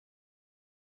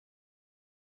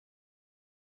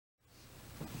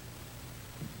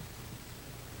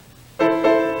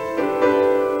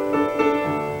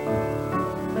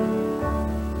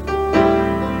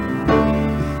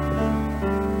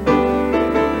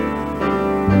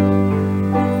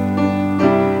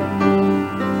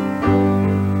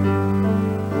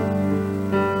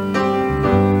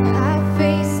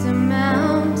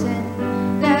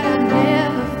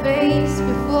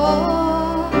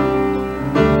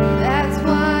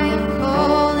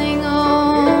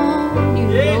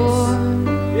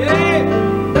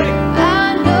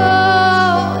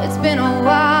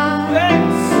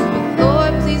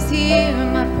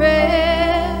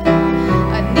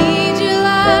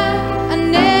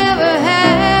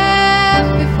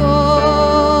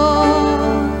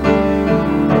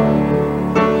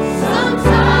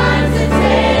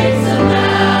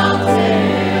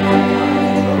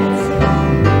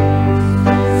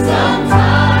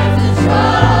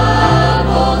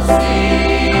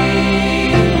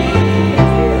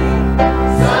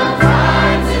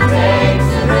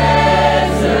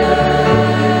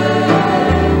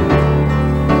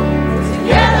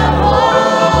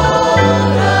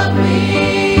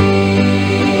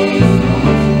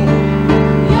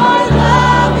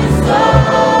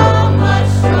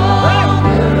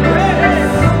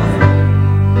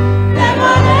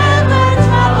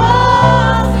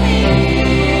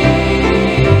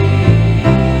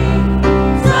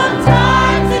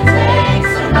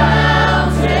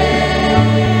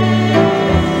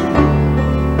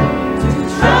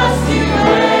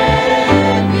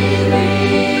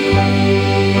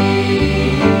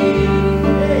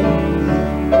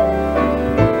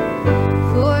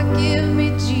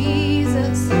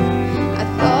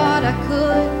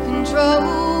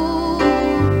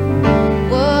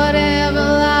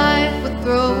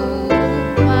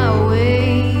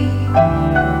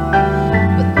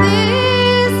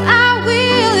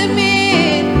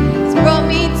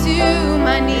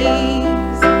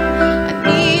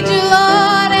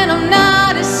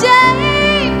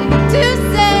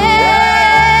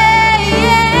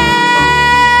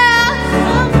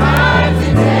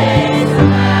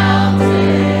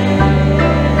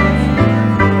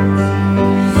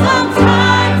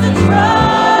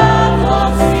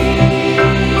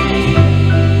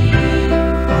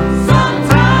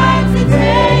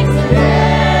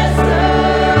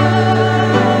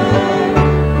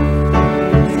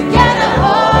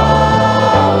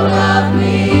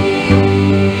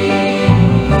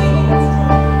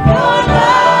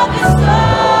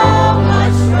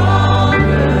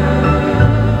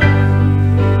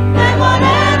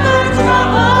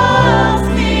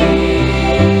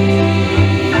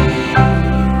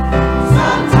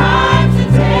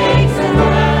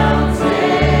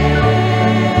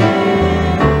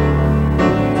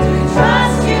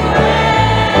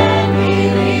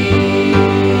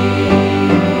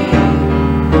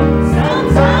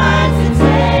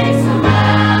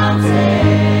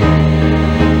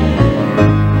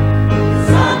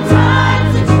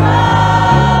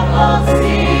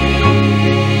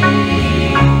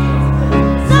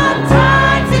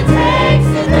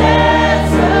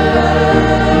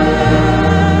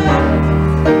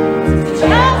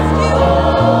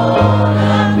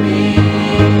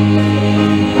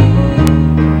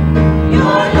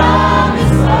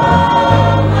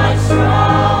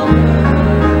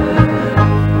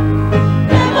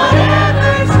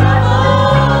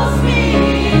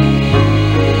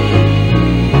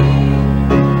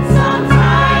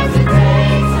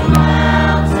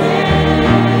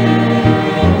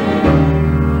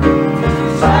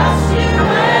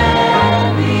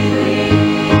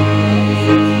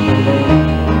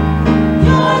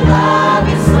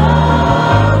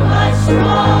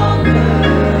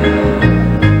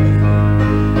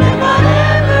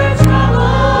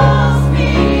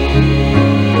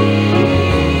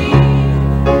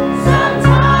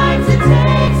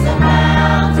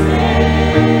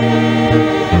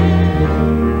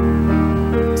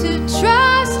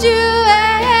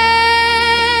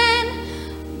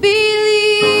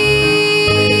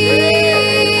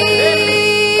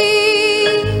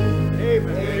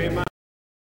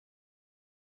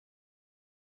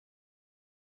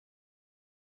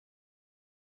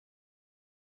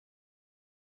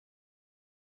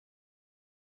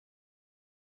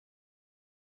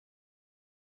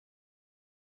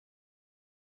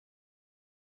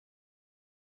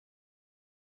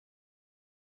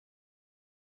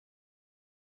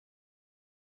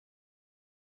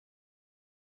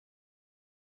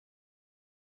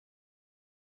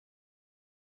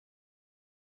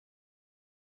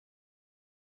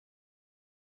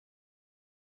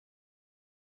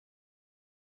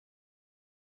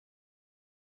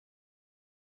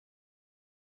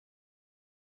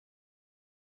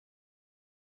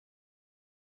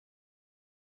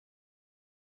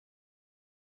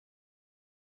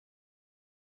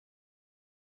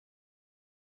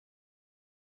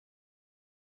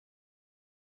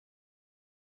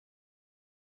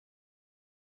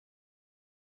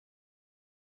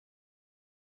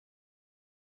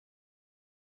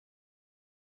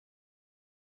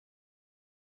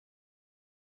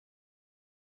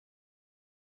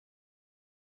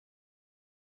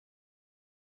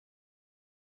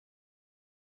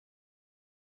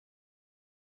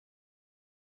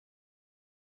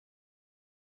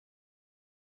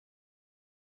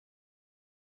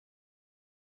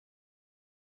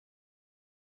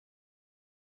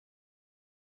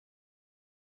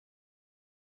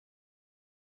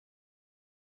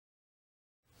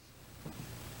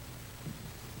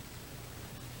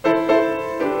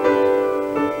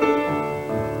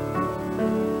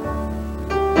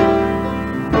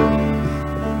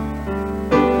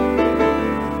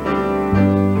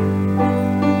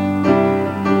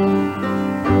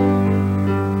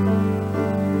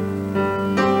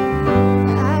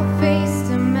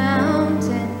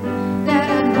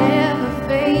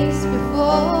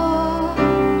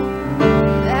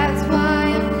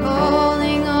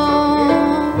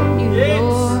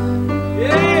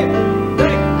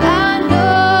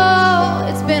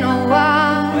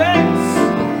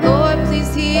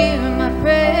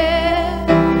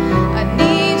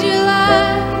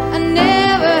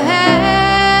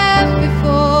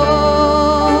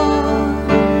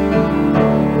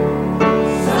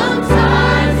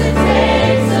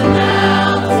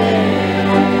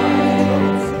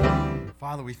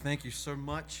thank you so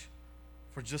much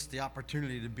for just the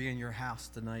opportunity to be in your house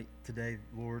today,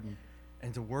 Lord,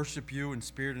 and to worship you in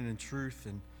spirit and in truth,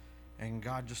 and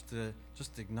God, just to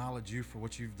acknowledge you for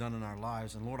what you've done in our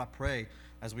lives. And Lord, I pray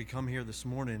as we come here this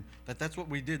morning that that's what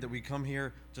we did, that we come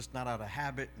here just not out of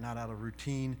habit, not out of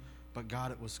routine, but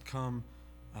God, it was come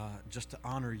just to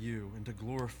honor you and to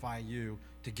glorify you,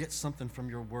 to get something from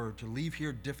your word, to leave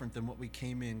here different than what we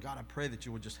came in. God, I pray that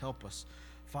you would just help us,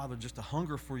 Father, just a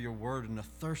hunger for your word and a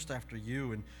thirst after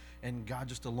you, and God,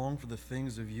 just a long for the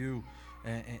things of you.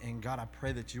 And God, I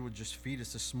pray that you would just feed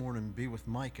us this morning and be with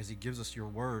Mike as he gives us your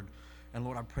word. And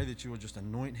Lord, I pray that you would just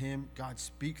anoint him. God,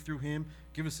 speak through him.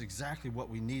 Give us exactly what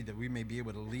we need, that we may be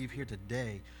able to leave here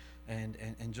today and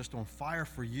just on fire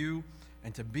for you,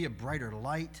 and to be a brighter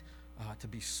light, to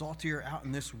be saltier out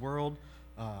in this world.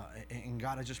 And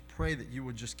God, I just pray that you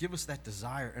would just give us that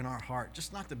desire in our heart,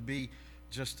 just not to be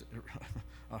just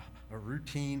a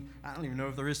routine. I don't even know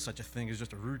if there is such a thing as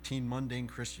just a routine, mundane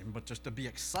Christian, but just to be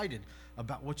excited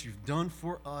about what you've done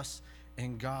for us,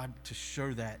 and God, to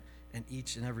show that in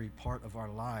each and every part of our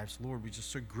lives. Lord, we're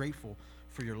just so grateful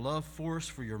for your love for us,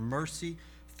 for your mercy.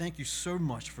 Thank you so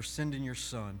much for sending your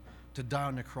Son to die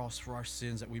on the cross for our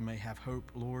sins, that we may have hope,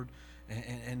 Lord,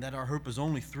 and that our hope is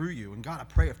only through you. And God, I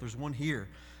pray if there's one here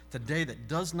today that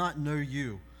does not know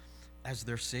you as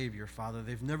their Savior, Father,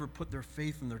 they've never put their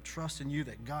faith and their trust in you,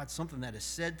 that God, something that is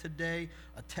said today,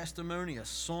 a testimony, a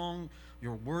song,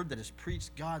 your word that is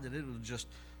preached, God, that it will just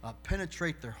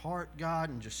penetrate their heart, God,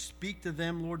 and just speak to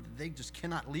them, Lord, that they just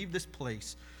cannot leave this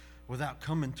place without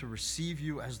coming to receive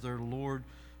you as their Lord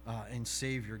and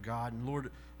Savior, God. And Lord,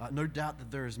 no doubt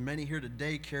that there is many here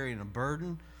today carrying a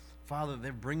burden. Father,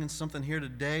 they're bringing something here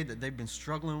today that they've been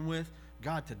struggling with.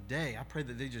 God, today, I pray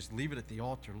that they just leave it at the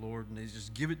altar, Lord, and they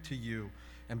just give it to you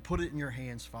and put it in your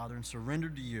hands, Father, and surrender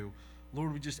to you.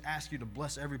 Lord, we just ask you to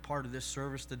bless every part of this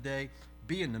service today.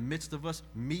 Be in the midst of us.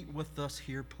 Meet with us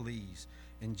here, please.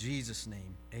 In Jesus'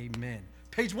 name, amen.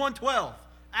 Page 112,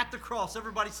 At the Cross.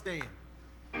 Everybody stand.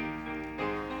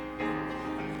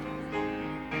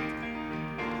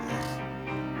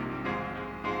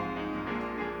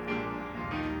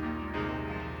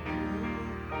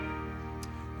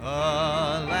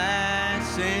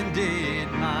 Alas, and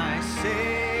did my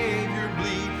Savior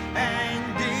bleed,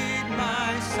 and did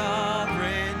my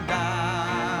sovereign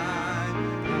die?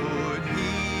 Would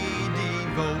he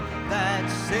devote that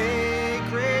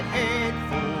sacred head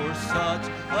for such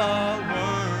a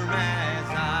worm as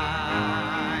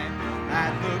I?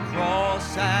 At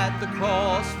the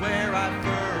cross where I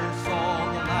first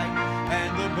saw the light,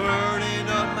 and the burden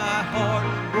of my heart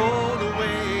rolled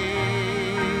away.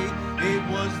 It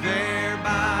was there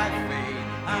by faith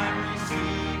I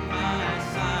received my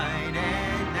sight,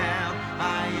 and now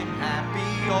I am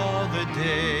happy all the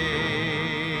day.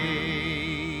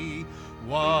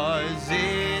 Was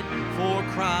it for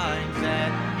crimes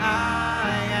that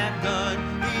I have done?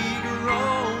 He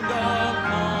groaned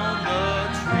upon the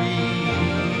tree.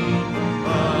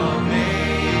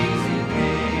 Amazing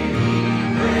pity,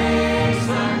 grace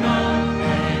unknown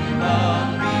and love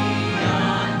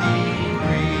beyond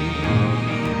degree.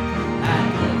 At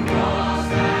the cross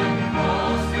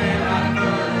where I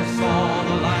first saw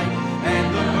the light, and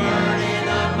the burden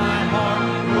of my heart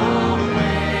rolled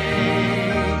away.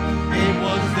 It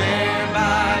was there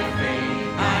by faith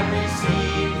I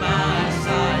received my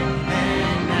sight,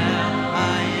 and now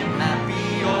I am happy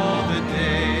all the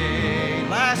day.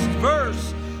 Last verse.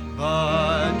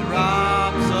 But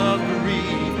drops of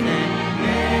grief can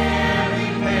ne'er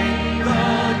repay the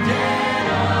debt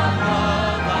of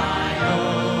love I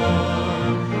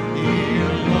owe. Dear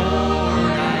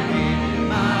Lord, I give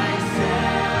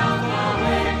myself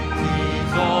away.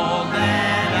 'Tis all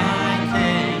that I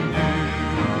can do.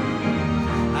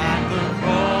 At the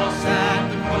cross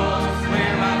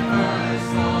where I first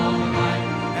saw the light,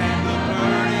 and the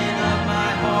burden of my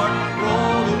heart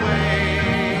rolled away.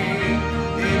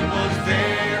 It was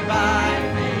there by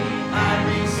faith I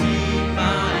received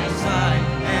my sight,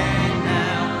 and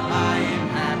now I am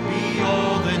happy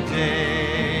all the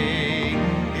day.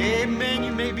 Amen.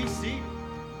 You may be seated.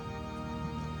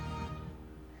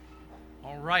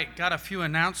 All right, got a few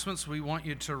announcements we want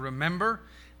you to remember.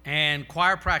 And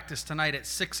choir practice tonight at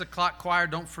 6 o'clock, choir,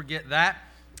 don't forget that.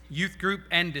 Youth group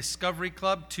and Discovery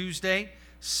Club Tuesday,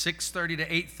 6:30 to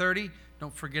 8:30.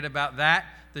 Don't forget about that.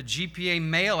 The GPA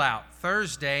mail out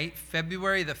Thursday,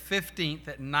 February the 15th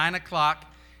at 9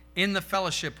 o'clock in the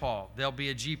fellowship hall. There'll be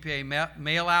a GPA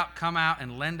mail out. Come out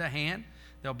and lend a hand.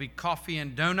 There'll be coffee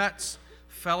and donuts,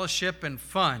 fellowship, and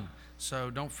fun. So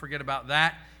don't forget about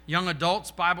that. Young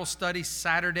adults Bible study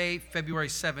Saturday, February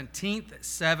 17th at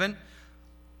 7.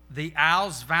 The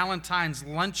Owls Valentine's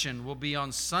Luncheon will be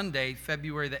on Sunday,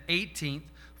 February the 18th,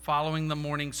 following the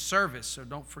morning service. So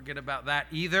don't forget about that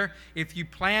either. If you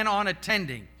plan on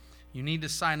attending, you need to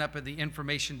sign up at the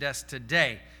information desk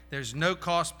today. There's no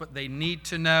cost, but they need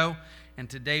to know. And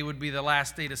today would be the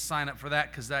last day to sign up for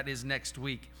that because that is next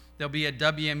week. There'll be a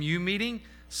WMU meeting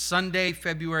Sunday,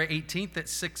 February 18th at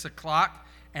 6 o'clock.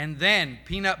 And then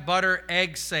peanut butter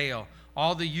egg sale.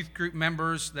 All the youth group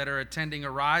members that are attending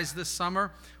Arise this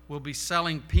summer will be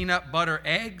selling peanut butter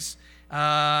eggs. They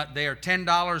are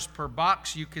 $10 per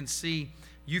box. You can see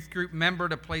youth group member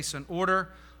to place an order.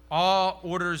 All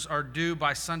orders are due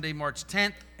by Sunday, March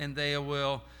 10th, and they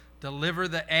will deliver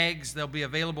the eggs. They'll be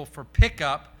available for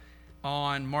pickup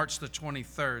on March the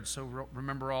 23rd. So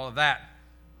remember all of that.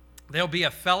 There'll be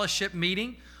a fellowship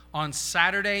meeting on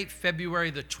Saturday,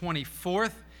 February the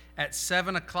 24th at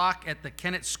 7 o'clock at the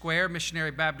Kennett Square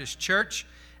Missionary Baptist Church.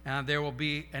 There will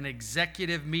be an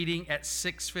executive meeting at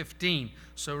 6:15.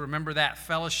 So remember that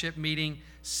fellowship meeting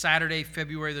Saturday,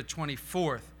 February the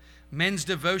 24th. Men's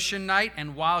devotion night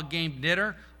and wild game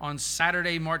dinner on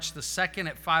Saturday, March the 2nd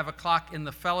at 5 o'clock in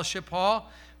the fellowship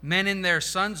hall. Men and their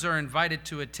sons are invited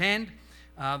to attend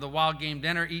the wild game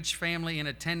dinner. Each family in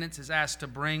attendance is asked to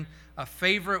bring a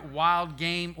favorite wild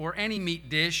game or any meat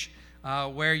dish.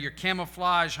 Wear your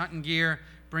camouflage hunting gear,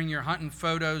 bring your hunting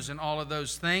photos and all of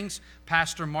those things.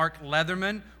 Pastor Mark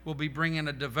Leatherman will be bringing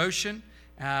a devotion,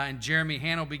 and Jeremy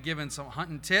Han will be giving some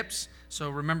hunting tips. So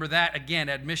remember that. Again,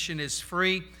 admission is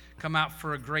free. Come out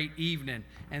for a great evening.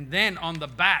 And then on the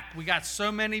back, we got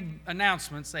so many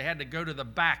announcements, they had to go to the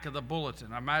back of the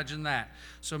bulletin. Imagine that.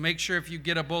 So make sure if you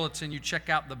get a bulletin, you check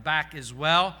out the back as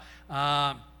well.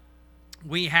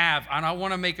 We have, and I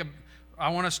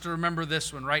want us to remember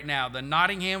this one right now, the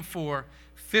Nottingham 4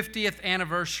 50th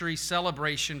anniversary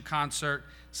celebration concert,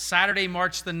 Saturday,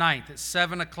 March the 9th at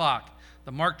 7 o'clock.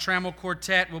 The Mark Trammell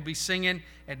Quartet will be singing.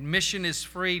 Admission is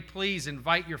free. Please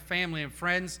invite your family and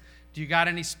friends. Do you got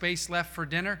any space left for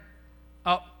dinner?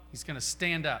 Oh, he's going to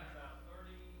stand up. About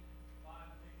 35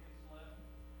 tickets left,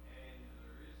 and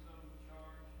there is no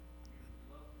charge. We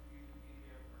would love for you to be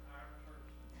there, for our church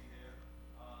to be there.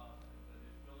 But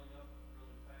it's filling up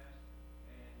really fast,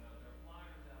 and there are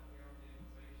flyers out there on the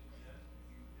information desk.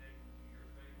 If you take them to your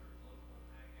favorite local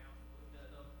hangout and put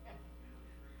that up, we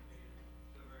would appreciate it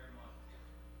so very much.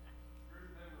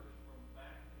 Group members from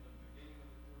back in the beginning of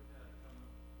the quartet come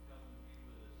and be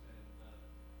with us, and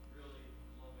really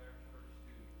love our church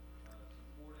to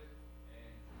support it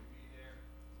and to be there.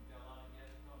 We've got a lot of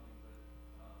guests coming, but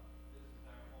this is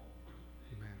our home.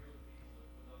 These are the people that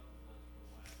put up with us for the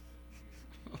last 50 years.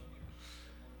 We love you and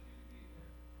want you to be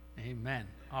there. Amen.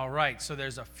 All right, so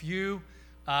there's a few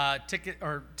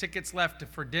tickets left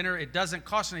for dinner. It doesn't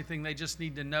cost anything. They just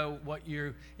need to know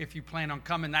if you plan on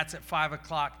coming. That's at 5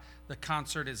 o'clock. The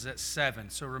concert is at 7,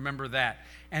 so remember that.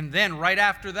 And then right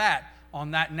after that,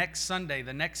 on that next Sunday,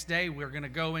 the next day, we're going to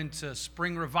go into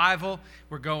Spring Revival.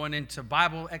 We're going into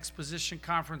Bible Exposition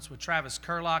Conference with Travis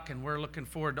Kerlock, and we're looking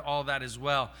forward to all that as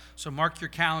well. So mark your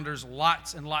calendars.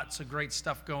 Lots and lots of great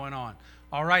stuff going on.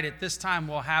 All right, at this time,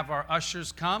 we'll have our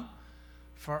ushers come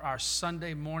for our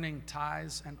Sunday morning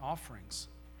tithes and offerings.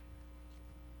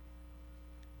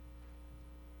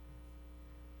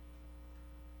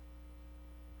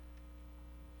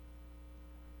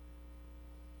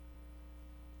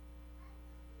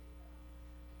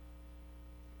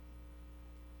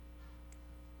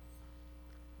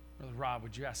 Brother Rob,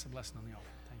 would you ask the blessing on the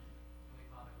offering? Thank you. Holy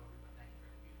Father, Lord, we thank you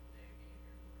for the beautiful day of being here,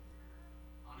 Lord.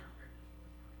 Honor and privilege, Lord,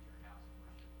 to come into your house and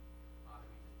worship. Father,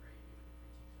 we just pray you do with the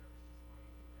preaching service this morning.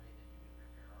 We pray that you would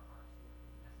prepare our hearts, Lord, for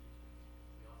the message.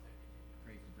 We also continue to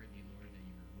pray for Brittany, Lord, that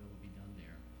your will would be done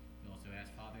there. We also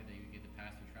ask, Father, that you would give the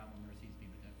pastor travel mercies, be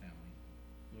with that family.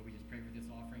 Lord, we just pray for this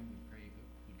offering. We pray it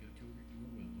would go to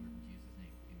your will, Lord, in Jesus'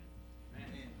 name.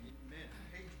 Amen. Amen.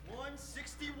 Page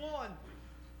 161.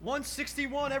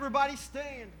 161, everybody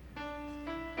stand.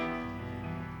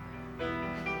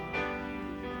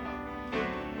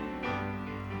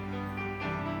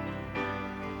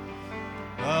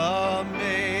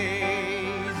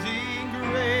 Amazing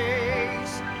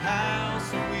grace, how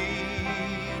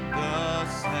sweet the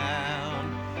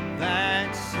sound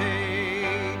that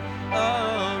saved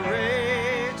a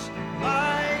wretch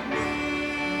like me.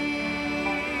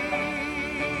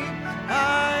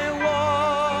 I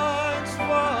once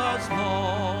was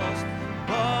lost,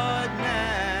 but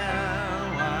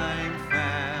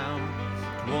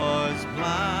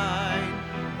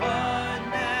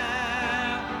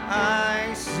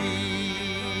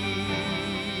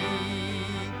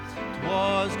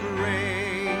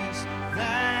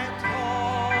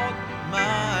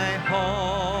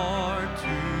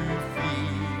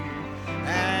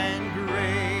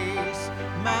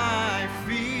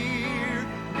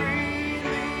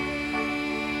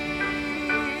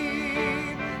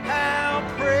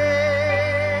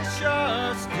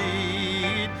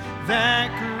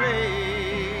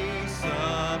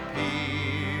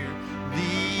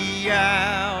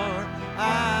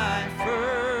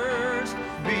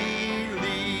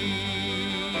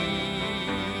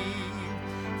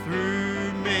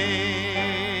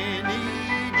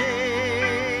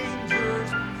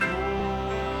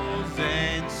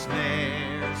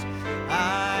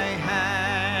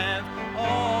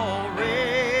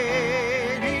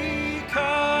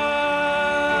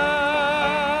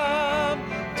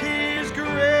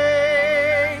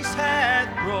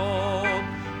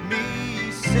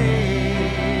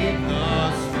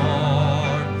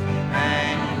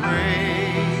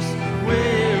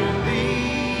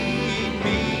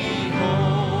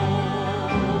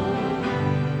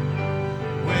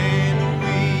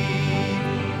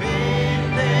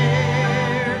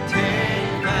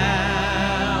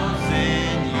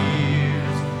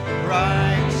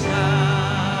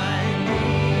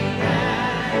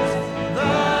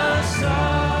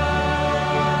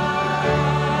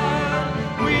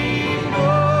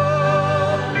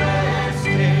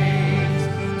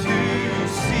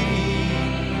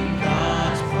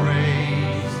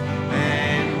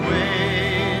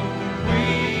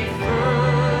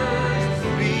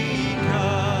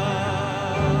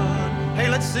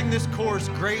yours.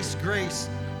 Grace, grace,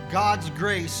 God's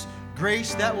grace.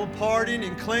 Grace that will pardon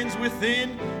and cleanse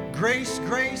within. Grace,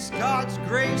 grace, God's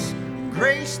grace.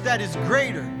 Grace that is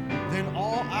greater than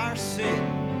all our sin.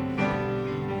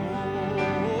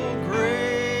 Oh,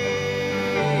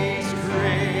 grace,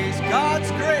 grace,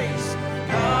 God's grace.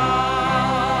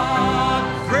 God,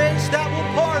 grace that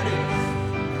will pardon.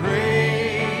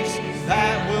 Grace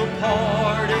that will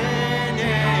pardon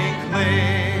and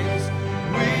cleanse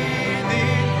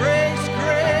within. Grace,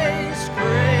 grace,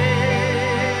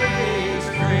 grace,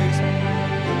 grace.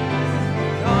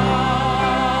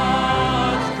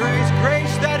 God's grace,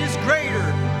 grace that is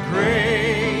greater.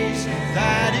 Grace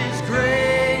that is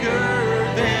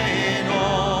greater than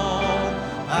all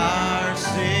our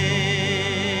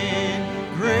sin.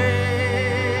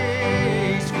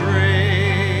 Grace,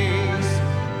 grace,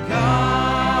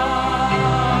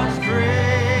 God's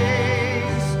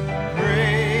grace,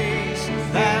 grace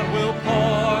that will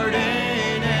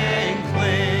pardon and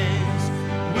cleanse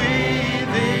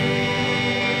within.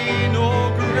 Oh,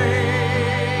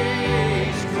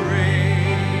 grace,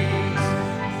 grace,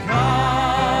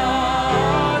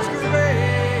 God's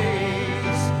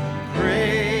grace,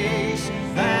 grace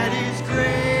that is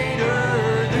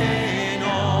greater than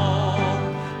all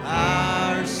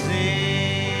our sin.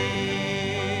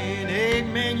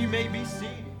 Amen. You may be seated.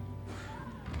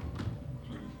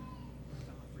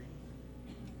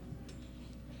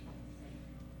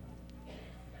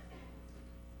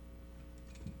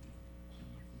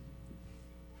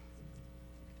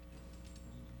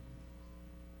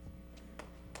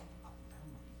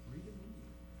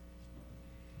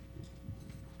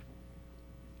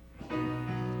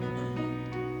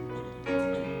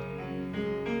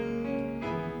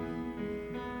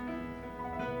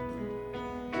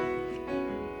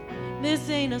 This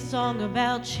ain't a song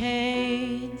about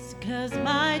chains, 'cause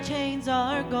my chains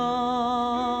are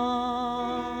gone.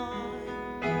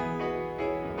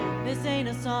 This ain't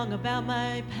a song about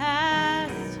my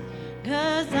past,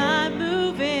 'cause I'm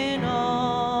moving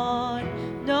on.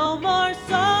 No more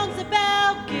songs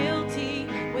about guilty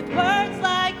with words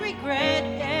like regret.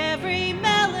 Every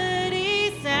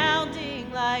melody sounding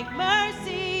like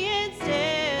mercy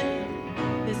instead.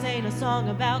 This ain't a song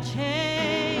about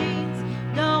chains.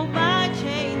 No, my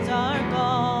chains are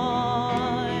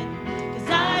gone. 'Cause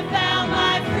I found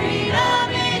my freedom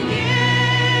in you.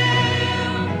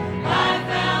 I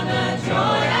found the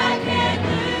joy I can't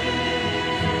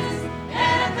lose.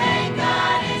 And I thank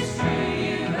God it's true.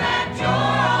 You wrapped your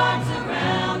arms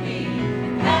around me.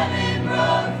 Heaven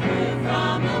broke through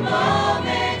from the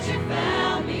moment you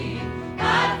found me. I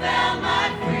found my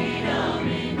freedom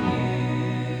in you.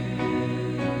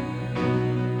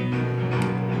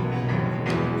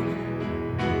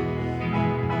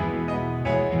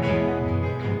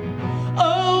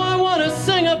 Oh, I want to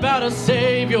sing about a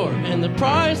Savior and the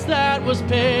price that was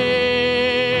paid.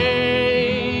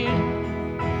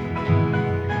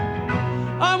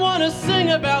 I want to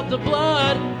sing about the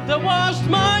blood that washed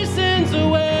my sins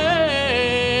away.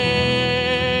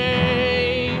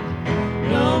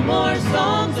 No more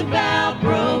songs about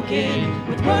broken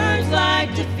with words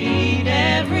like defeat.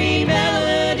 Every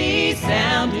melody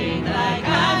sounding like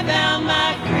I found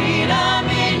my freedom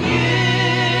in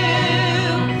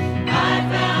you. I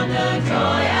found the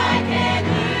joy I can't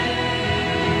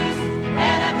lose.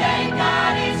 And I thank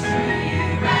God it's true. You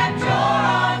wrapped your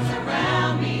arms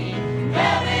around me.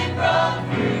 Heaven broke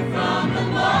through from the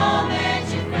moment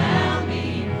you found me.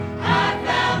 I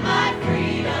found my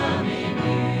freedom in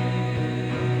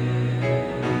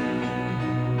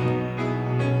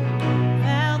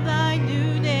Found thy new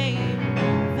name,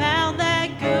 found that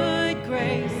good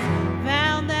grace,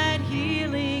 found that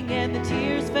healing, and the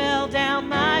tears fell down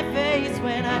my face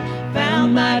when I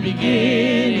found my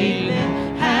beginning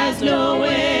that has no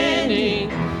ending.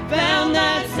 Found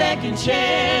that second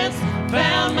chance,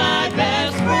 found my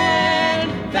best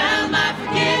friend, found my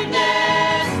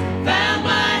forgiveness, found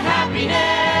my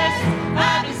happiness.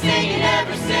 I've been singing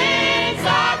ever since I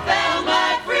found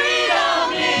my freedom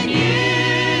in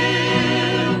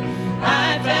you. I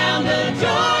found a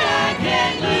joy I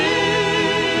can't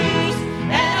lose,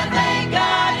 and I thank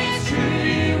God it's true.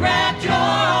 You wrapped your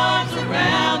arms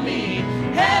around me.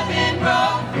 Heaven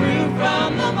broke through from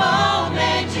the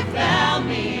moment you found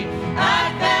me. I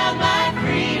found my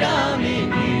freedom in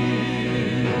you.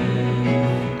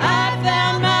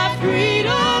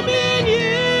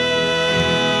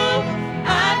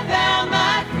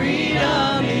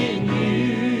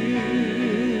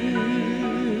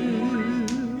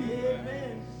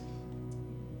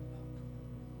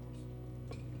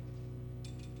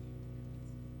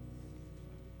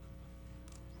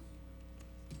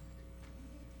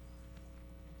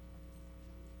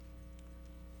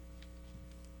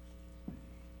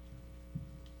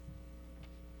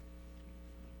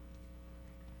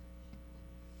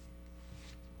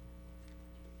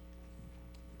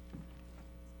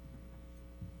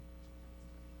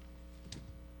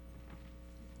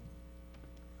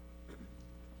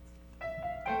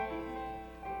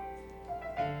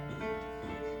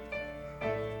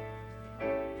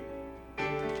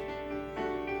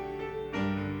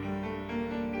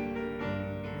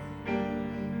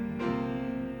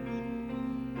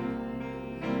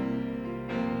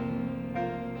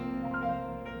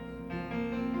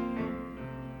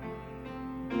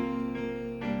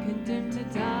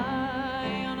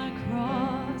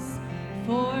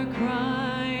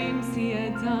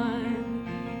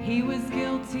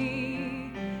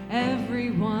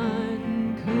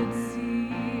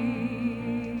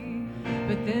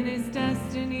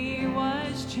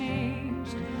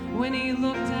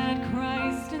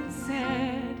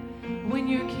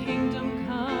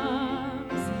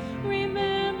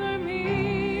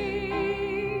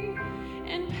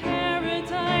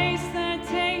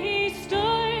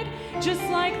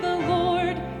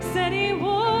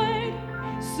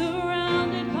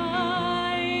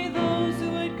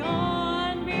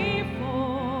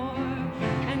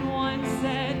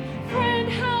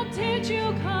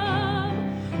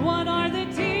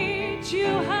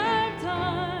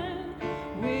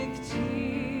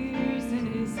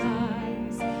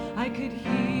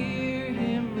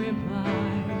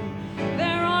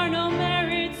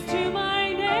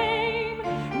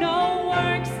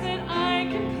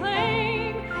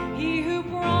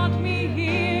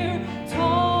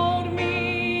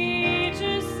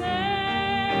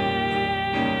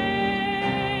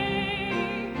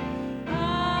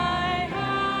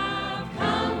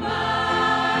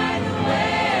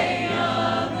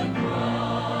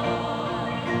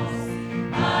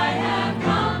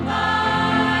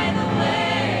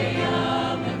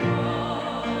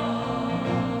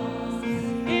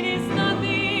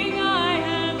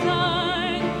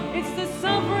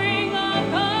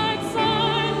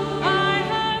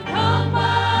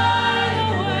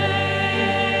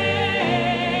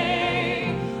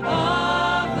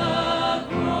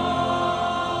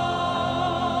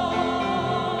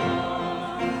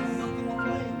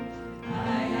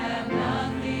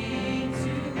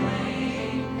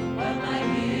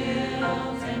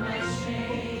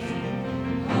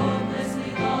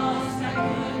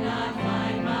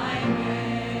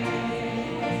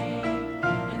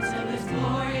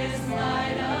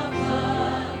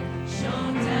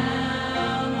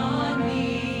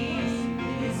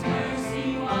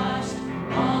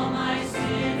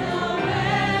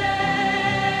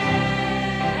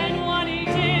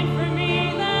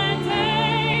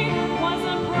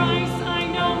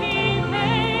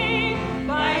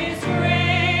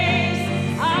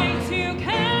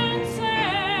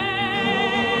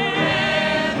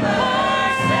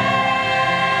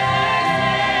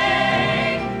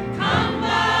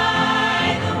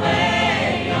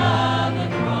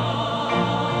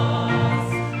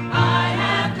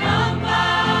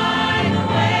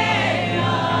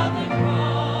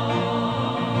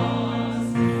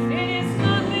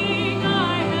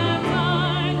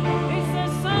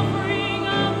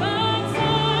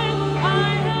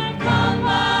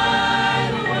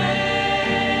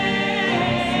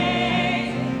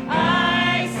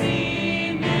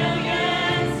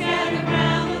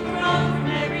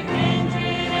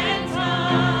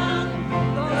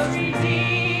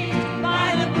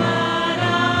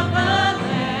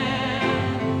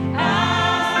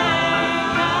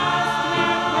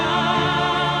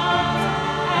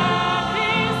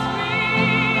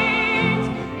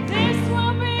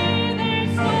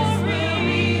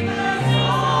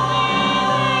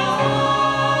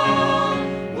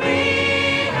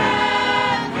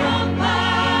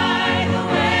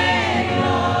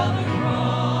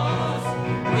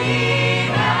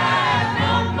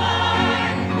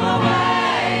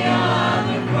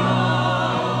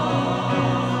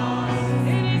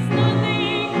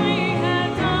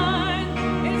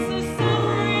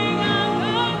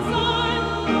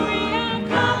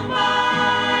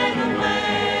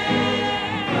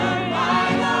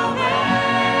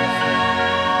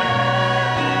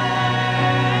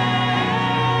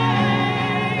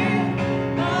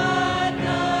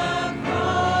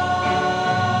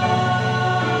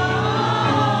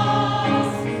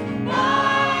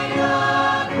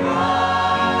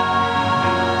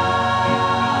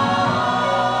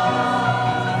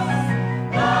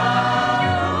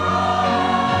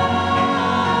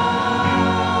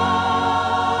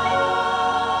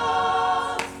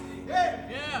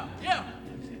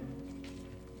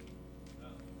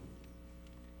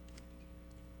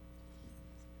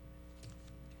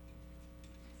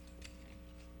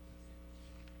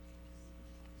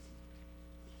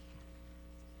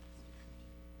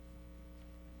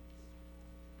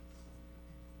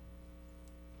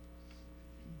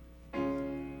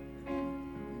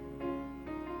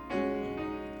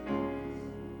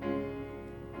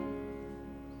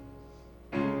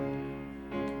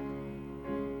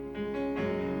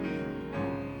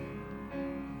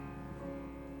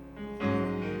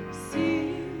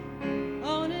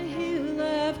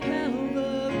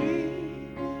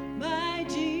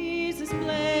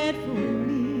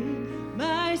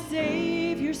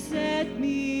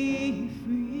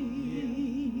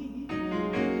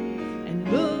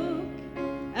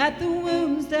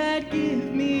 that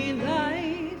give me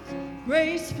life,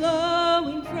 grace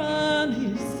flowing from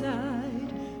his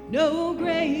side, no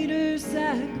greater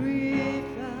sacrifice.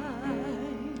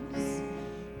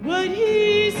 What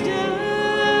he's done,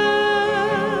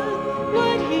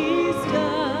 what he's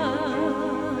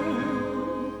done,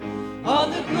 all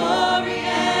the glory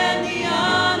and the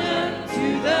honor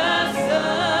to the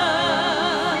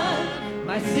Son.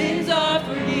 My sins are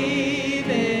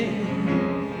forgiven,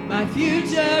 my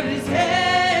future is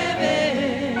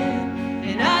heaven,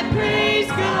 and I praise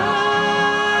God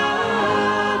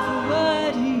for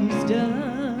what he's done.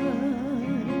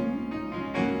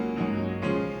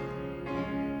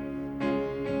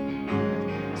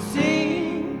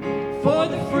 Sing for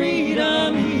the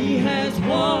freedom he has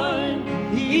won,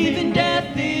 even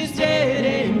death is dead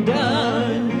and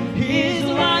done, his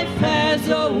life has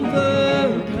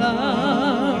overcome.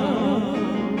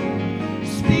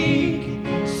 Speak,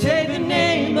 say the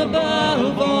name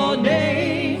above all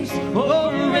names,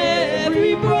 over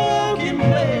every broken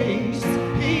place,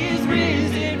 he is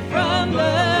risen from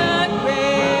the grave.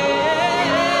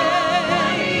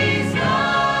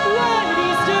 What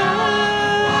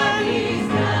he's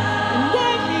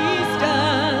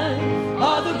done,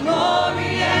 all the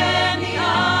glory and the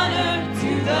honor to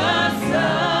the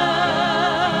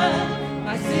Son.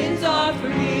 My sins are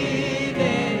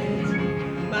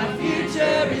forgiven, my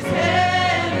future is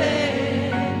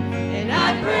heaven, and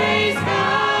I praise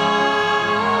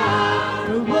God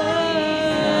for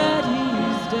what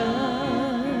he's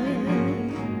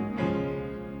done.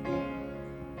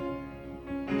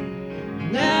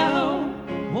 Now,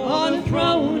 on a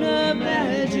throne of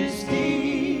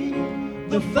majesty,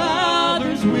 the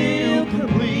Father's will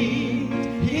complete,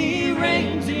 he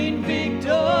reigns in victory.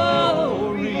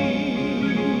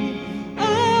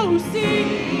 Oh,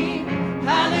 sing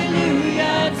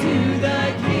hallelujah to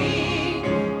the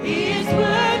King, he is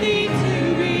worthy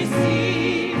to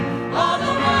receive all the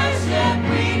worship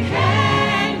we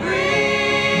can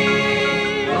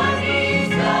bring. What he's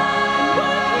done,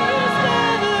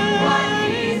 what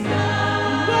he's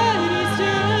done, what he's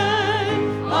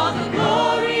done, all the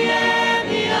glory and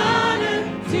the honor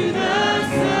to the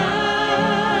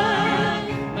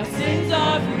Son. My sins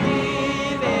are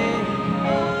forgiven,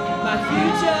 my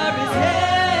future is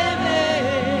heaven,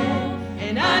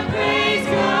 and I praise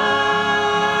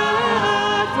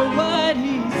God for what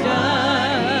he's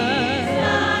done.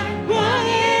 What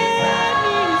he's done,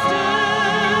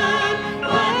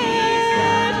 what he's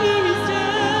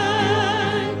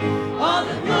done, all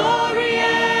the glory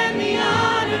and the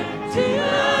honor to the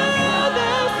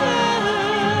Son.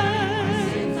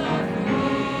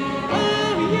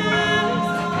 Oh yes,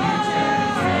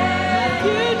 my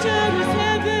future is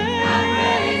heaven,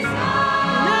 and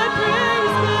I praise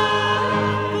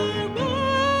God for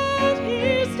what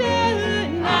he's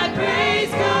done. I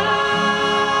praise God.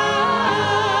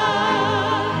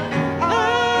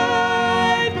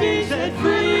 I've been set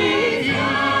free,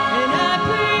 and I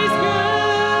praise God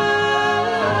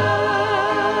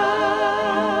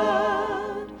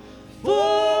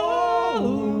for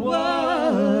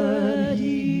what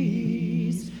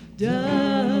he's done.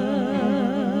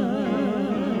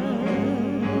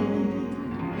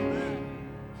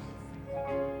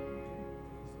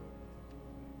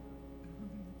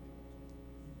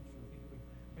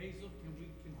 Basil, can we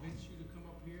convince you to come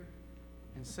up here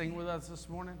and sing with us this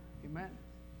morning? Amen.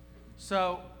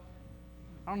 So,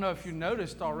 I don't know if you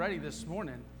noticed already this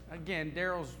morning. Again,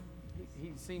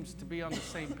 he seems to be on the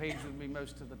same page with me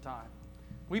most of the time.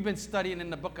 We've been studying in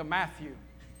the book of Matthew.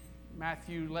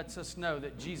 Matthew lets us know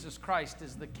that Jesus Christ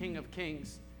is the King of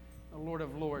Kings, the Lord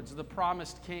of Lords, the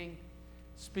promised King.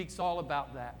 Speaks all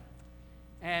about that.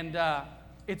 And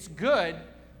it's good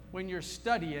when you're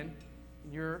studying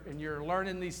and you're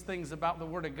learning these things about the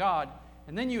Word of God,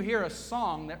 and then you hear a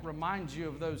song that reminds you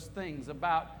of those things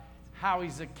about how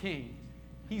he's a king.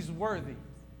 He's worthy.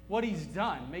 What he's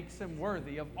done makes him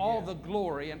worthy of all the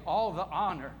glory and all the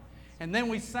honor. And then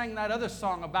we sang that other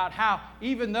song about how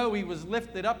even though he was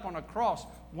lifted up on a cross,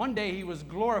 one day he was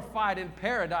glorified in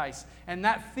paradise. And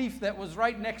that thief that was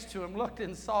right next to him looked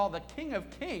and saw the King of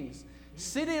Kings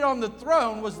sitting on the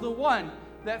throne was the one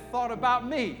that thought about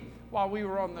me while we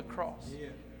were on the cross.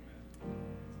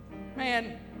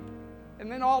 Man,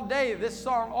 and then all day,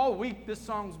 all week, this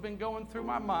song's been going through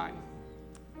my mind.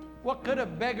 What could a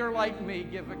beggar like me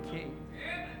give a king?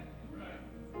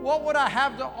 What would I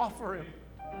have to offer him?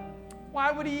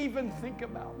 Why would he even think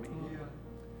about me?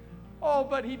 Oh,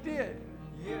 but he did.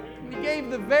 And he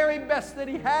gave the very best that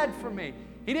he had for me.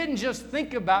 He didn't just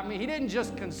think about me. He didn't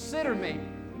just consider me.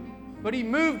 But he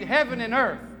moved heaven and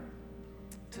earth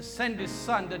to send his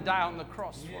son to die on the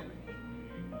cross for me.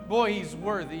 Boy, he's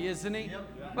worthy, isn't he?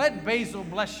 Let Basil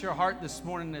bless your heart this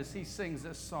morning as he sings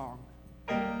this song.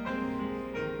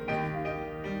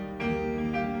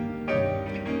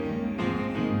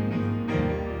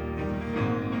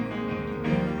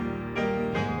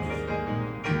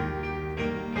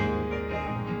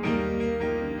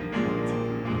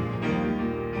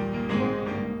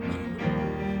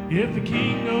 If the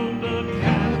king owned the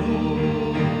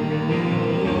cattle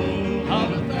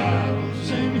of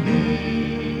 1,000 hills,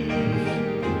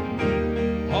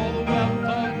 all the wealth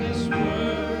of this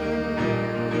world,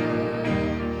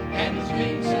 and his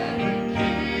kings and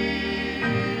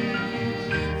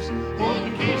kings, for the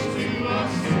keys to a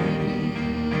city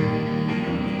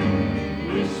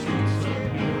with streets of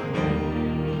pure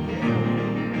gold,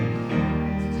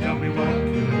 tell me what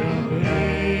could a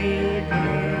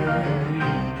beggar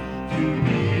to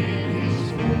be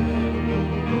his friend?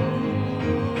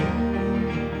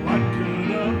 What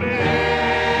could a beggar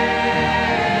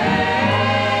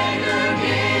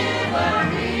give a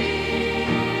king?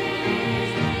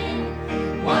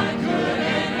 What could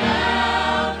an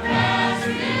outcast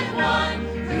give one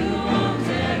who owns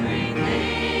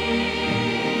everything?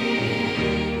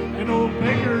 An old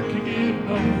beggar can give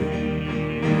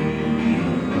nothing,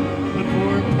 but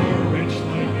for a poor rich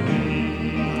like me,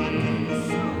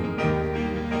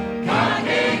 God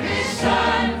gave his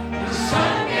son, the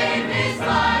son gave his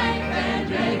life, and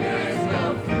beggars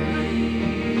go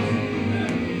free.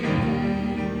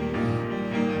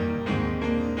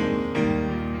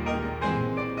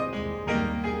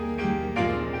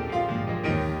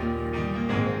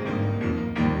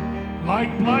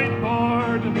 Like blind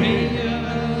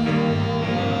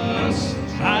Bartimaeus,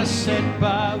 I sat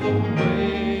by the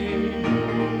way,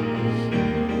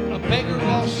 a beggar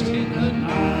lost in the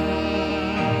night,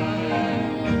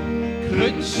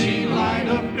 couldn't see light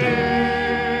up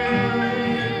there.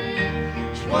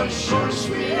 'Twas short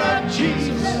sweet of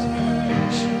Jesus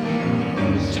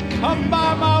to come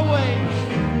by my way,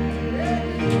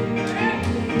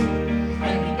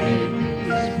 and he gave me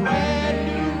this brand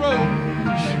new robe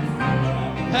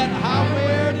that I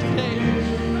wear today.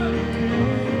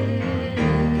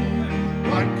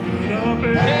 What could a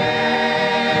beggar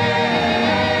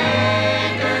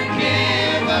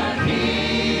give a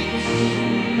king?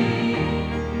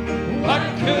 What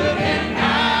could an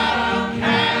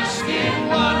outcast give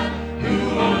one who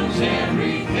owns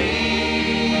everything?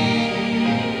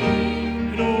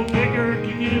 An old beggar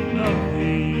can give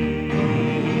nothing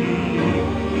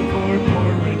for a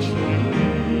poor rich like me.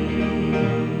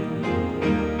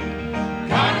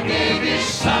 God gave his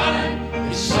son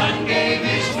gave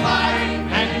his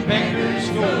life, and beggars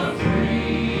go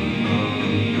free.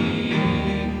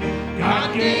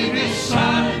 God gave his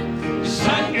son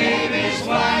gave his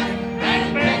life,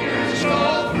 and beggars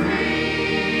go free.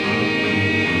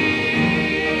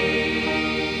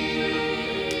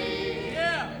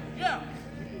 Yeah.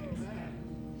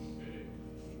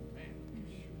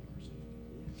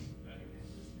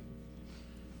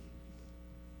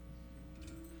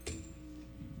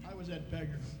 I was that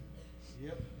beggar.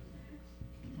 Yep.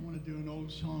 I want to do an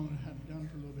old song I haven't done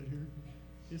for a little bit here.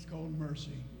 It's called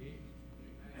Mercy.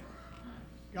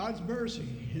 God's mercy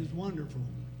is wonderful.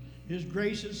 His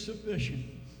grace is sufficient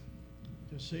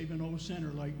to save an old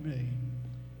sinner like me.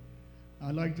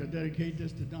 I'd like to dedicate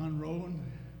this to Don Rowan.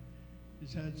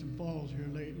 He's had some falls here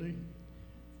lately.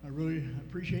 I really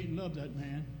appreciate and love that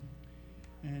man,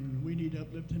 and we need to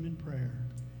uplift him in prayer.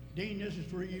 Dean, this is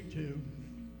for you too.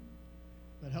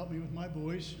 But help me with my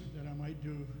voice that I might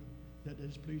do that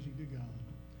is pleasing to God.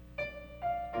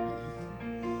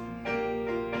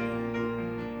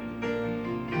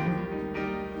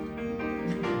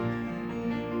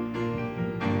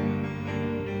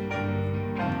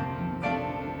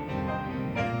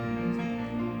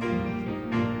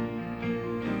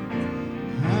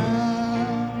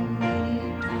 How many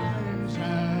times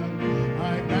have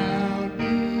I bowed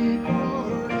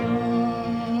before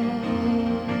God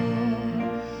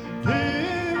to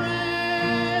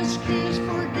ask His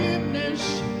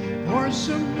forgiveness for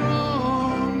some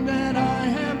wrong that I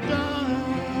have done?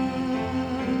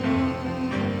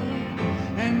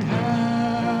 And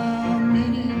how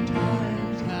many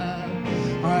times have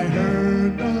I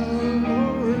heard the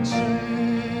Lord say,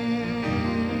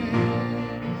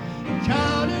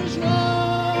 child, as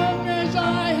long as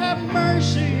I have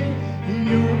mercy,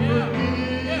 you're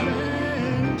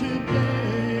forgiven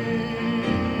today.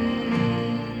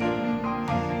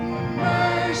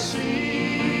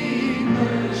 Mercy,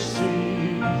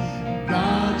 mercy,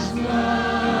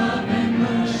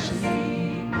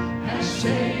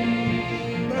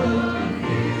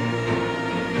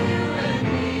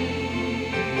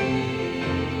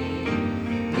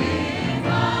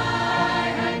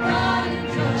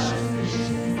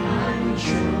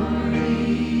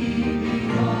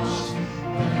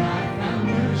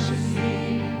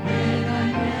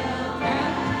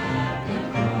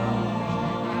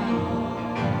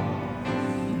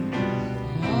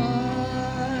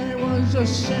 a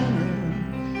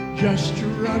sinner just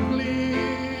struggling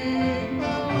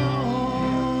along.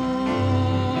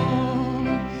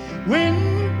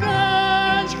 When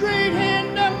God's great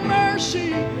hand of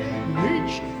mercy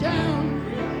reached down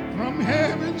from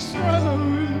heaven's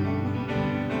throne,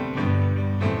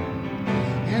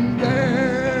 and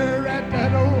there at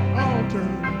that old altar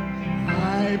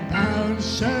I bowed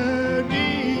so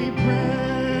deep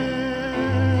prayer,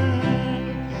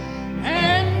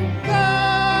 and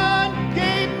God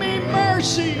gave me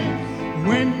mercy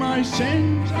when my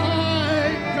sins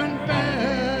I confessed.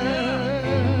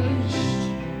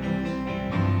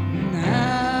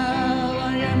 Now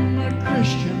I am a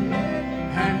Christian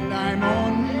and I'm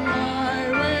on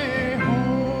my way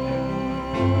home.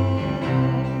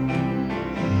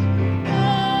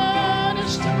 God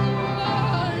is still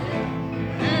alive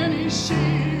and He's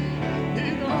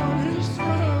seated on His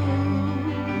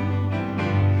throne.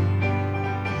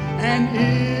 And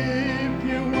if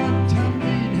you want to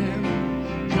meet Him,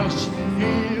 just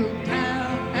kneel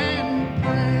down and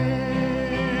pray.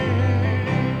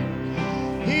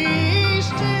 He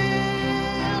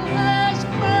still has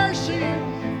mercy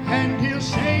and He'll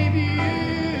save you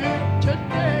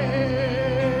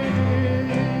today.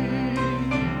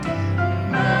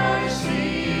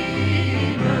 Mercy,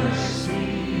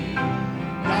 mercy,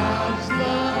 God's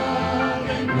love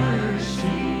and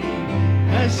mercy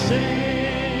has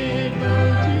saved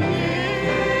both you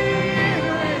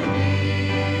and me.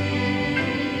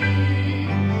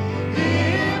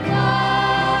 If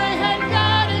I had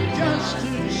got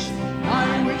injustice,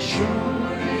 I would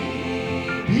surely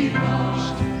be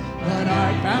lost. But I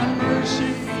found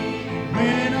mercy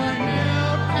when I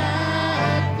knelt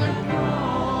at the cross.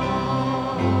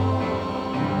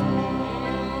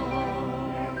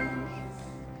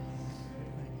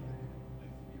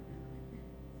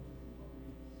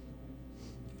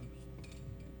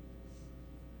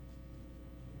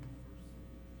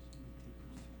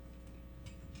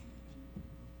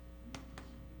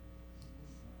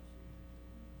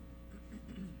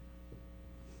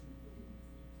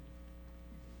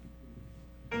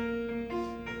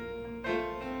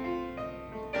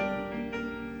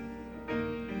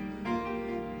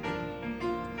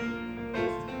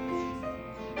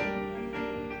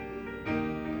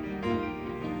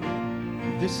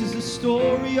 This is the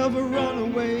story of a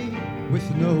runaway with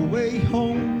no way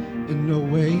home and no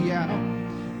way out.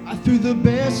 I threw the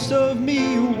best of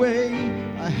me away.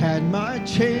 I had my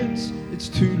chance, it's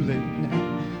too late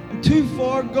now. I'm too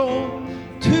far gone,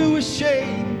 too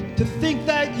ashamed to think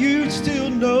that you'd still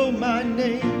know my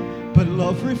name. But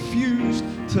love refused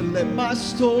to let my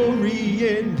story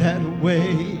end that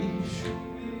way.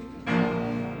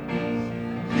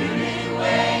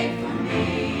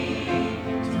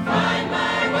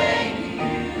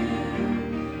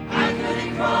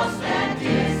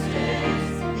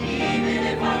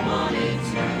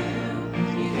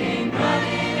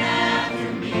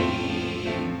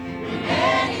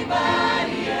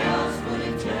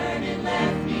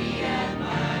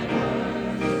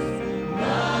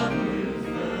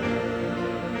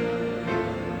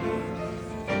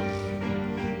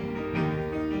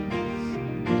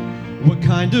 What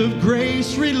kind of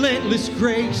grace, relentless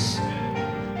grace,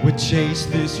 would chase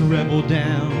this rebel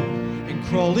down and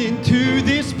crawl into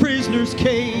this prisoner's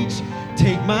cage?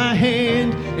 Take my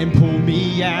hand and pull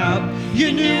me out.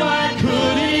 You knew I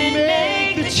couldn't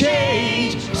make the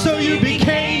change, so you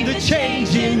became the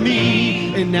change in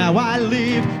me. And now I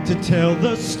live to tell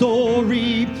the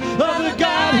story of the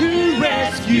God who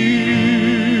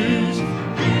rescues.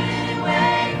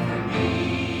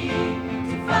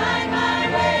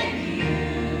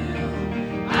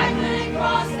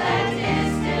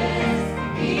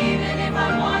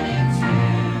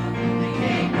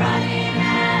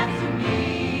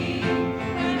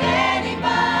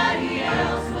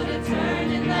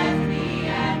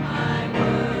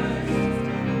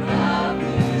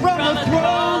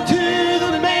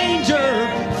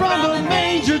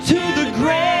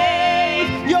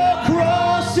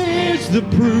 The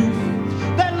proof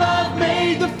that love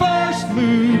made the first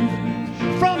move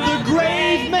from the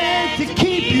grave meant to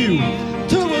keep you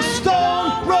to a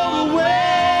stone roll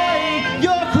away.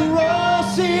 Your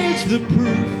cross is the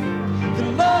proof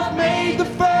that love made the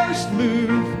first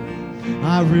move.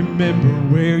 I remember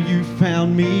where you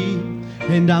found me,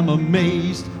 and I'm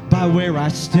amazed by where I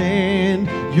stand.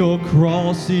 Your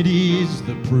cross, it is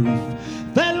the proof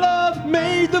that love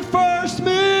made the first move.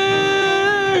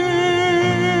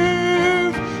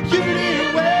 You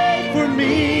didn't wait for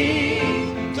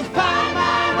me to find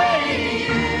my way to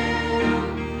you.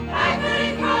 I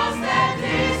couldn't cross that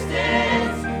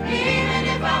distance, even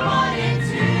if I wanted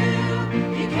to.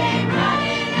 You came right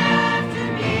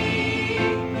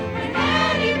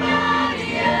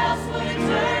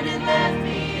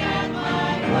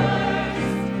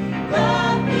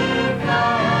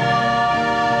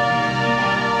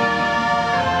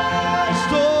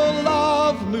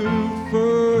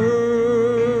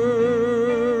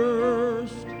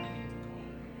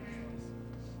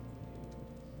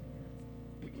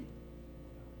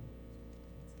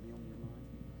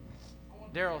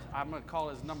Daryl, I'm going to call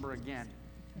his number again.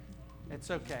 It's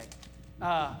okay.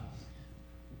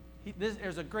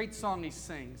 There's a great song he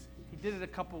sings. He did it a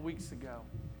couple weeks ago.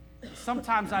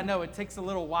 Sometimes I know it takes a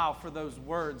little while for those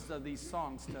words of these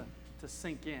songs to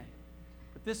sink in.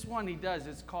 But this one he does,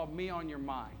 it's called Me on Your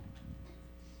Mind.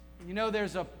 And you know, there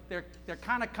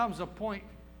kind of comes a point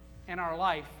in our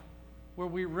life where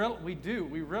we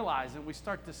realize and we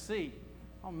start to see,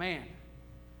 oh man,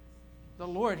 the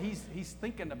Lord, he's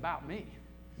thinking about me.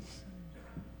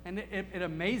 And it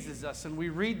amazes us, and we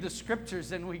read the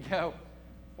scriptures and we go,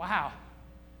 wow,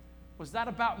 was that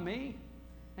about me?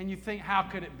 And you think, how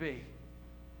could it be?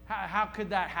 How could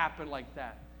that happen like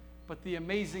that? But the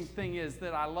amazing thing is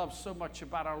that I love so much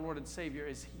about our Lord and Savior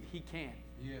is he can.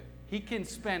 Yeah. He can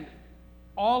spend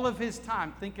all of his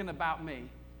time thinking about me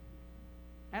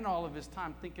and all of his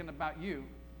time thinking about you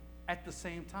at the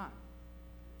same time.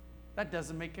 That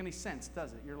doesn't make any sense,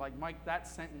 does it? You're like, Mike, that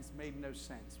sentence made no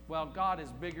sense. Well, God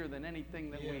is bigger than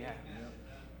anything that we have.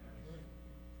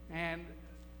 And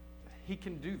he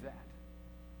can do that.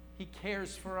 He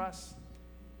cares for us.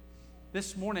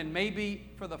 This morning, maybe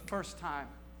for the first time,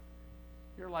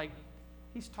 you're like,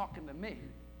 he's talking to me.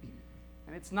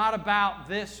 And it's not about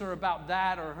this or about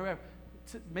that or whoever.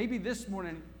 Maybe this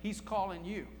morning, he's calling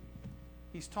you.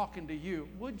 He's talking to you.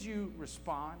 Would you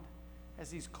respond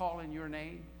as he's calling your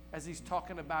name, as he's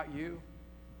talking about you?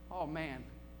 Oh, man,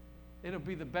 it'll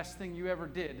be the best thing you ever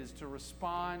did is to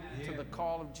respond to the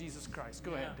call of Jesus Christ.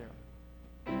 Go ahead, Daryl.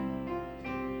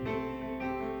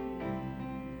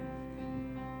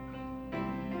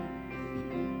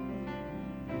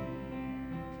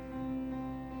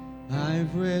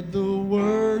 I've read the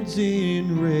words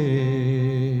in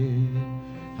red,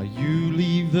 how you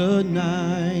leave the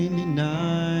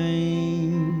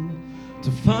 99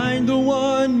 to find the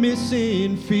one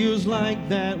missing. Feels like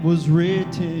that was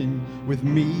written with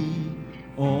me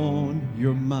on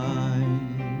your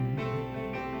mind.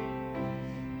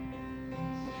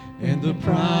 And the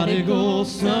prodigal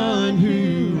son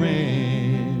who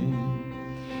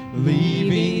ran,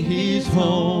 leaving his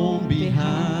home behind.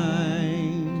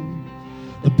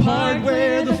 The part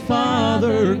where the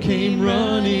father came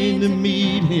running to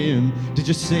meet him. Did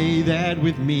you say that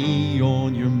with me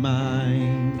on your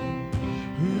mind?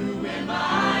 Who am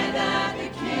I that the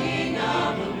King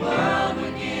of the world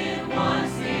would give one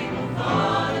single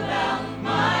thought about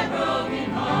my broken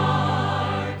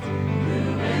heart?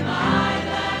 Who am I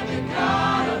that the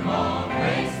God of all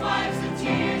grace wipes the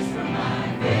tears from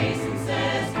my face and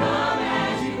says, come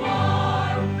as you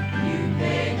are? You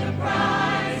paid the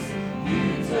price,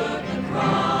 you took the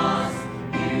cross,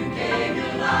 you gave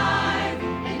your life,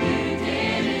 and you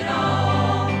did it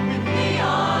all with me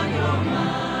on your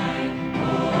mind.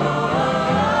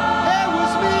 It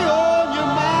was me on your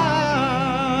mind.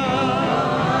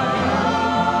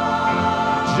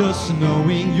 Just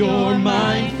knowing you're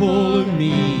mindful of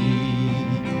me,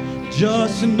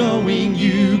 just knowing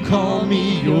you call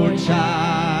me your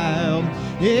child,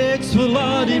 it's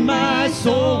flooding my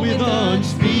soul with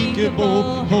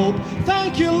unspeakable hope.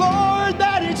 Thank you, Lord,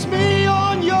 that it's me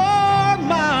on your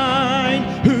mind.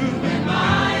 Who Am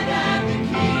I that the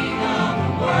King of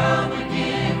the world would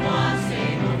give one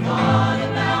single thought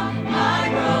about my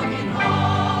broken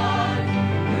heart?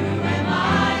 Who am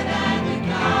I that the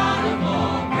God of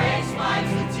all grace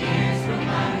wipes the tears from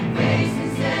my face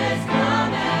and says,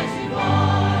 come as you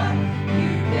are? You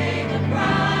paid the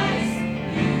price,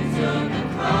 you took the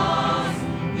cross,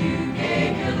 you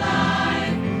gave your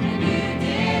life, and you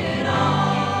did it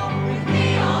all with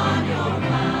me on your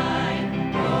mind.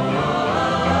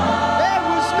 It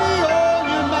was me on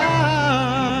your mind.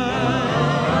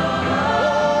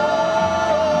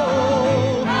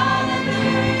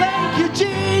 Thank you,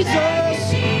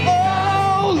 Jesus.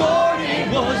 Oh, Lord, it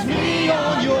was me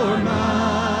on your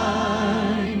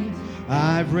mind.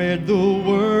 I've read the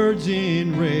words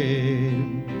in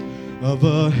red of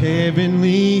a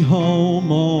heavenly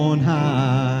home on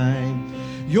high.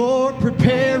 You're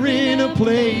preparing a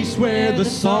place where the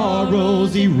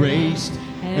sorrow's erased.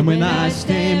 And when I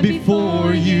stand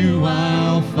before you,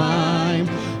 I'll find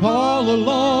all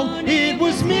along it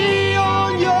was me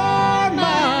on your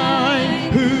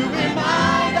mind. Who am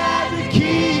I that the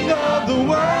King of the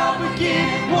world would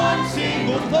give one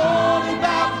single thought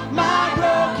about my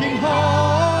broken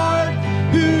heart?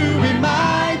 Who am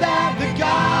I that the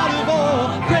God of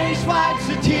all grace wipes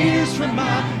the tears from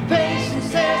my face and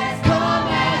says, come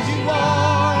as you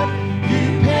are?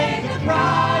 You paid the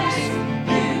price,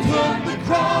 you took the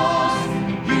cross,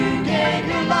 you gave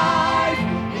your life,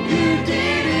 and you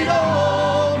did it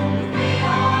all with me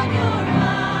on your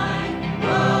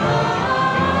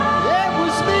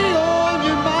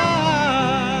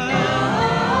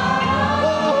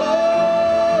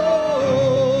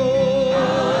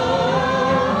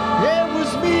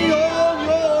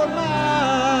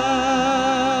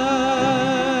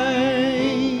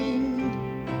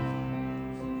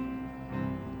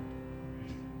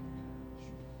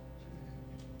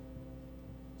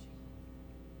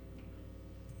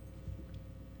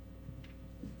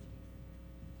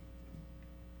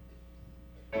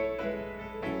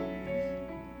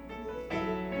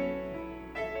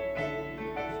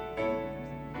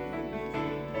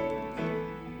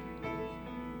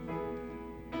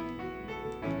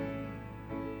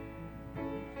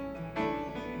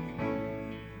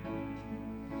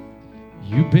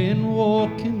You've been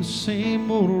walking the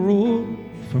same old road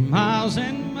for miles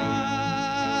and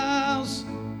miles.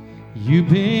 You've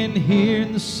been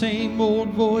hearing the same old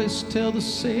voice tell the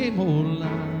same old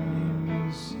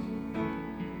lies.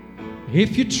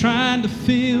 If you're trying to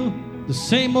fill the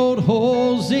same old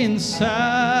holes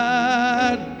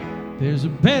inside, there's a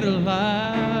better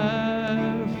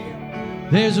life.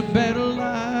 There's a better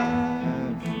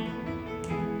life.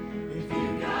 If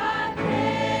you got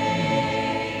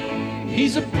pain,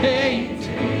 He's a pain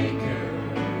taker.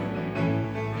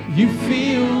 You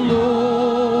feel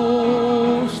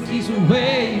lost, He's a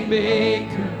way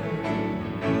maker.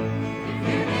 if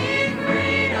you need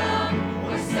freedom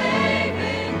or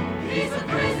saving, He's a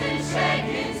prison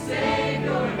shaking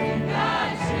Savior. If you got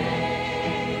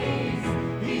chains,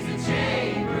 He's a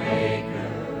chain breaker.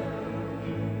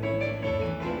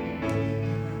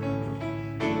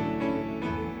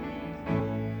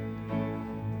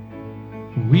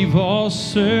 We've all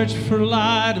searched for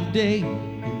light of day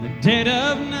in the dead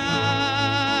of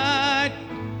night.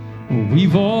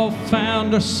 We've all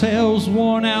found ourselves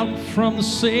worn out from the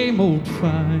same old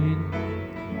fight.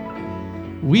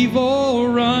 We've all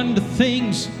run to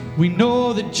things we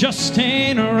know that just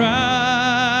ain't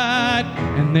right.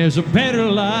 And there's a better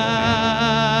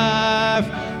life.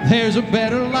 There's a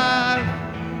better life.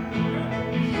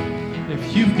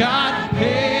 If you've got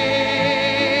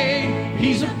pain,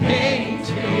 He's a pain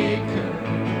taker.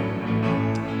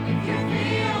 If you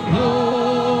feel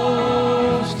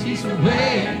Lost, He's a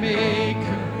way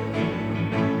maker.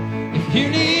 If you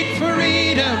need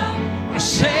freedom or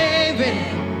saving,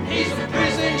 He's a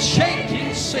prison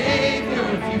shaking Savior.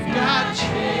 If you've got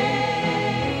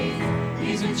chains,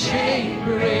 He's a chain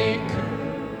breaker.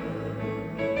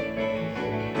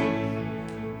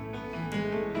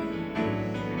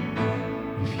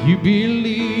 If you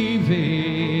believe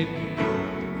it,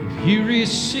 if you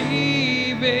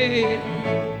receive it,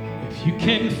 if you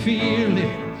can feel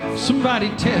it, somebody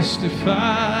testify.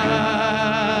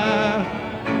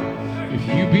 If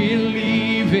you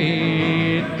believe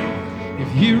it,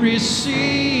 if you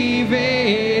receive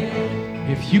it,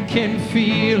 if you can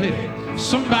feel it,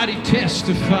 somebody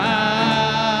testify.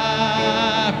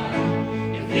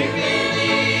 If you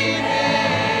believe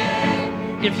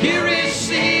it, if you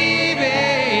receive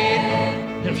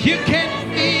it, if you can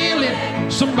feel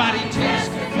it, somebody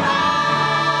testify.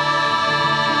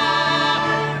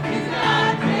 if you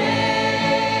got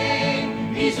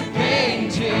pain, He's a pain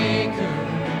taker.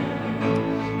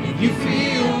 If you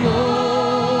feel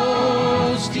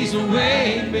lost, He's a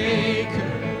way maker.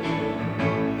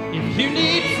 If you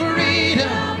need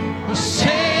freedom or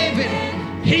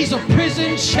saving, He's a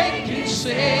prison shaking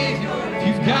Savior. If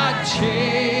you've got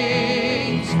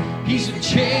chains, He's a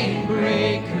chain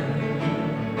breaker.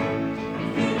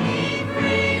 if you need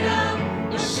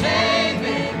freedom Or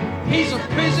saving, He's a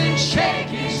prison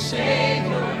shaking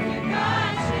Savior. if you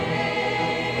got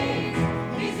chains,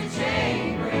 He's a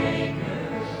chain breaker.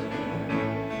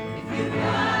 If you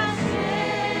got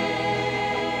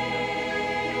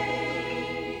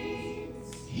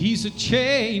chains, He's a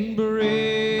chain breaker.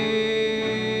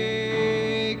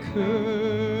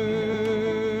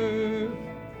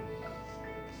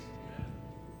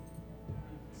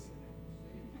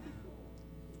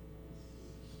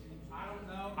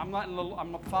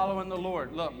 I'm following the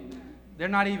Lord. Look, they're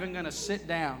not even going to sit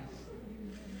down.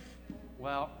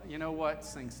 Well, you know what?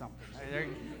 Sing something.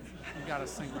 You got to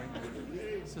sing right now.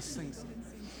 Let's just sing something.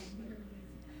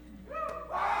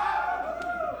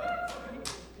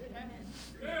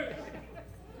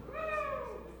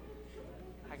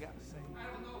 I got to sing.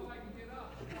 I don't know if I can get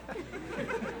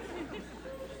up.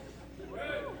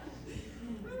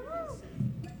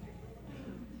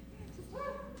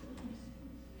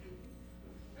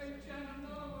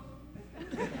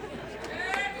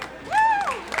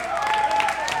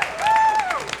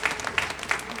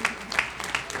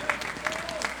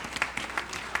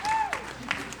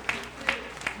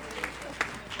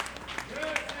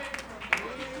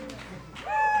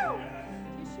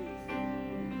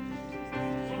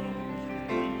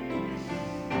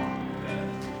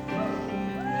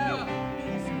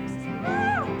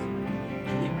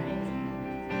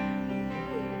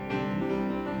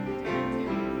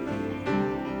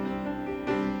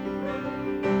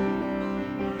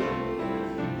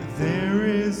 There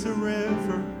is a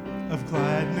river of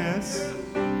gladness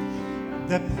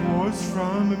that pours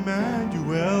from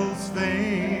Emmanuel's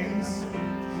veins.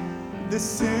 The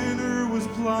sinner was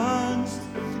plunged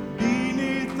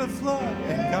beneath the flood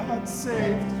and God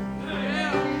saved.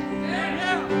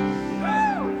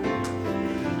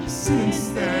 Since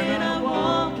then I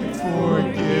walk in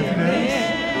forgiveness.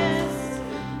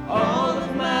 All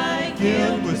of my Guilt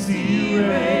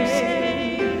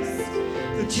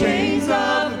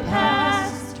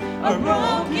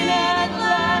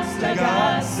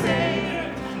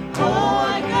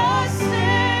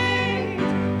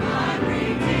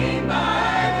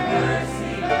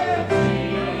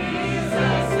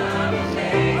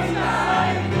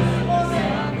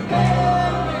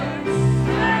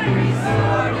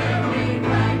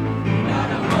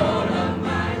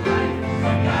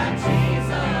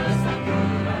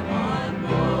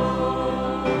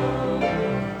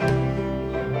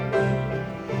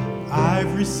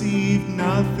received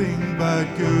nothing but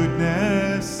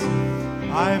goodness.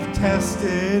 I've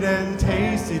tested and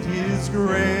tasted His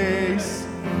grace.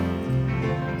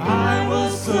 I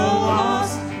was so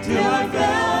lost till I fell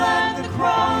at the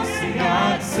cross and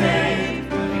got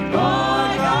saved. Oh,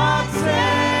 I got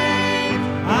saved.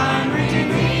 I'm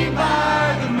redeemed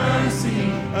by the mercy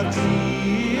of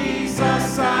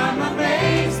Jesus. I'm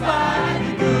amazed by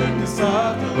the goodness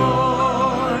of the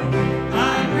Lord.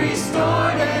 I'm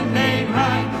restored and made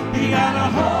right. He got a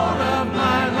hold of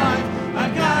my life.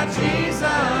 I've got Jesus.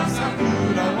 How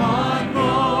could I want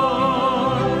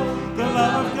more? The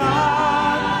love of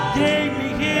God gave me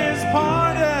His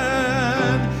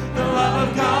pardon. The love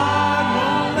of God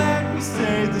won't let me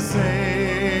stay the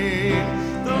same.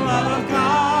 The love of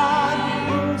God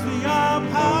moves me up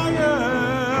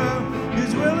higher.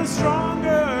 His will is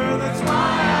stronger. That's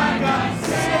why I got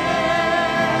saved.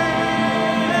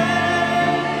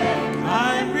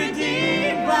 I'm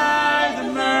redeemed by the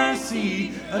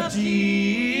mercy of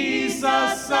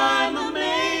Jesus. I'm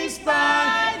amazed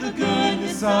by the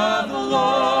goodness of the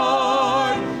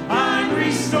Lord. I'm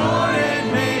restored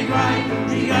and made right.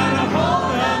 He got a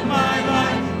hold of my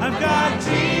life. I've got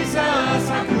Jesus.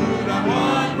 How could I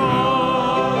want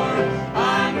more?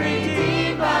 I'm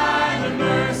redeemed by the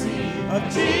mercy of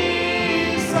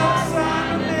Jesus.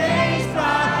 I'm amazed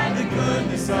by the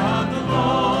goodness of the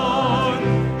Lord.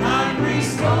 I'm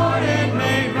restored and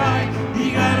made right.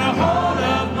 He got a hold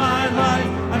of my life.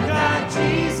 I've got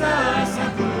Jesus. How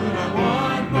could I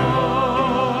want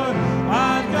more?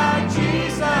 I've got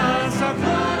Jesus. How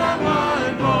could I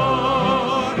want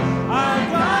more?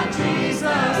 I've got Jesus.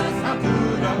 How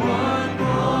could I want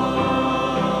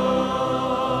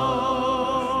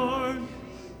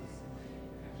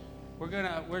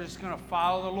more? We're just gonna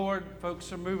follow the Lord.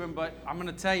 Folks are moving, but I'm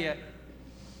gonna tell you,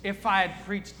 if I had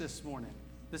preached this morning,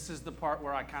 this is the part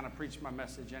where I kind of preach my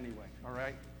message anyway, all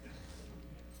right?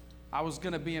 I was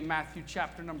gonna be in Matthew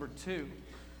chapter number 2.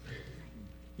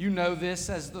 You know this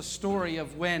as the story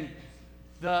of when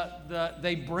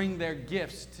they bring their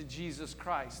gifts to Jesus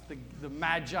Christ. The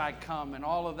Magi come and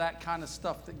all of that kind of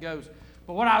stuff that goes.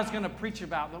 But what I was gonna preach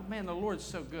about, man, the Lord's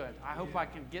so good. I hope I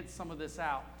can get some of this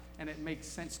out and it makes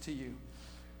sense to you.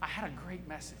 I had a great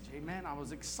message, amen. I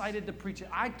was excited to preach it.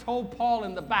 I told Paul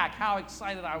in the back how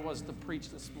excited I was to preach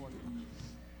this morning.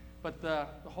 But the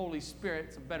Holy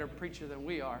Spirit's a better preacher than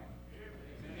we are.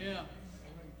 Yeah.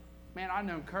 Man, I've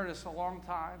known Curtis a long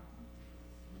time.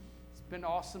 It's been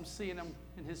awesome seeing him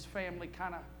and his family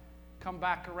kind of come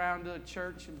back around to the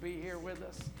church and be here with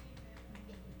us.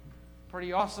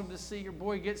 Pretty awesome to see your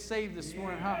boy get saved this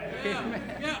morning, huh? Amen.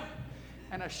 Yeah.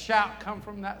 And a shout come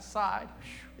from that side.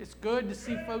 It's good to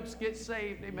see folks get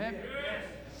saved. Amen.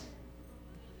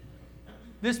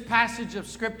 This passage of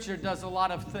Scripture does a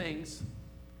lot of things,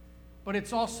 but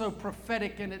it's also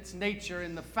prophetic in its nature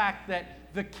in the fact that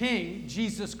the King,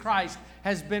 Jesus Christ,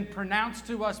 has been pronounced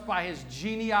to us by His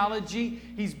genealogy.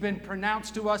 He's been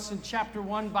pronounced to us in chapter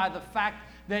 1 by the fact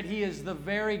that He is the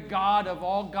very God of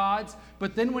all gods.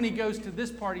 But then when He goes to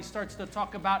this part, He starts to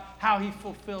talk about how He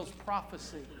fulfills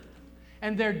prophecy.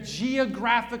 And they're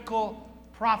geographical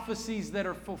prophecies that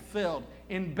are fulfilled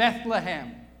in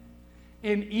Bethlehem,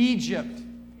 in Egypt,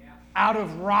 out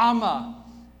of Ramah,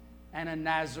 and a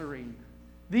Nazarene.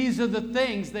 These are the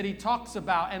things that He talks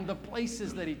about and the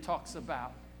places that He talks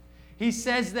about. He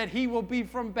says that He will be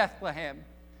from Bethlehem.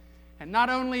 And not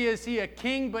only is He a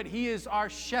king, but He is our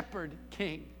shepherd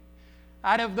king.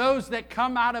 Out of those that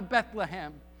come out of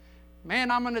Bethlehem,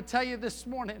 man, I'm going to tell you this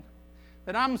morning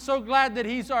that I'm so glad that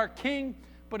He's our king,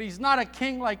 but He's not a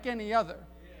king like any other.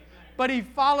 But He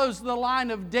follows the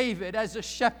line of David as a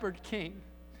shepherd king.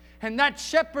 And that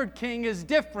shepherd king is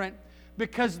different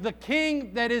because the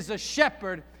king that is a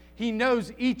shepherd, he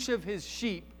knows each of his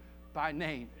sheep by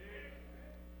name.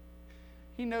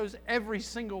 He knows every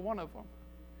single one of them.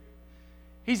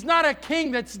 He's not a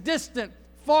king that's distant,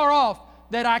 far off,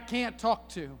 that I can't talk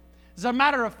to. As a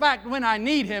matter of fact, when I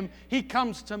need Him, He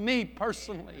comes to me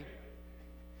personally.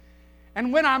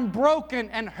 And when I'm broken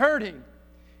and hurting,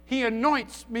 He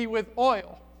anoints me with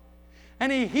oil.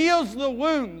 And He heals the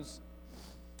wounds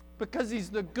because He's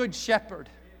the good shepherd.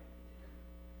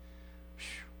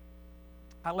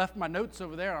 I left my notes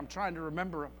over there. I'm trying to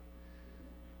remember them.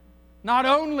 Not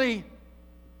only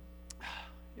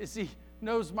is He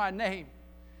knows my name,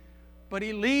 but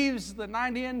He leaves the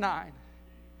 99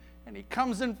 and He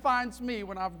comes and finds me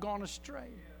when I've gone astray.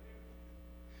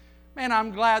 Man,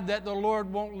 I'm glad that the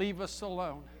Lord won't leave us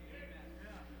alone.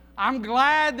 I'm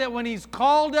glad that when He's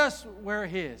called us, we're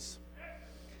His.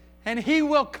 And He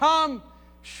will come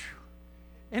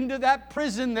into that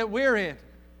prison that we're in.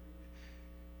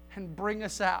 and bring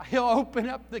us out. He'll open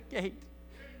up the gate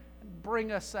and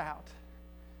bring us out.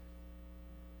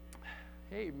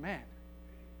 Amen.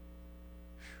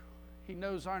 He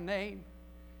knows our name.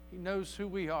 He knows who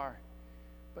we are.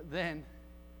 But then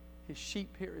his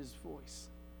sheep hear his voice.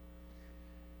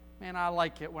 Man, I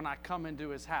like it when I come into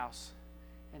his house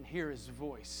and hear his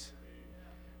voice.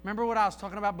 Remember what I was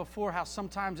talking about before, how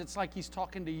sometimes it's like he's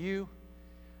talking to you?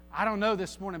 I don't know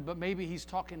this morning, but maybe he's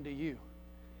talking to you.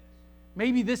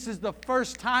 Maybe this is the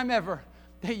first time ever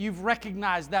that you've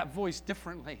recognized that voice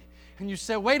differently. And you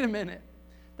say, wait a minute,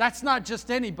 that's not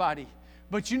just anybody.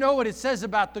 But you know what it says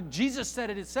about Jesus said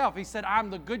it himself. He said,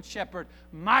 I'm the good shepherd.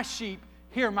 My sheep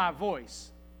hear my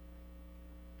voice,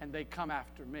 and they come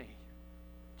after me.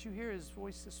 Did you hear his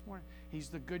voice this morning? He's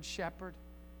the good shepherd.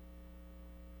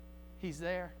 He's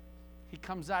there. He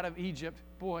comes out of Egypt.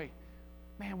 Boy,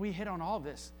 man, we hit on all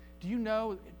this. Do you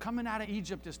know, coming out of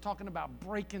Egypt is talking about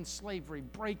breaking slavery,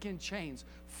 breaking chains,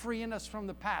 freeing us from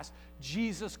the past.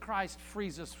 Jesus Christ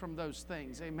frees us from those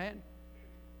things. Amen?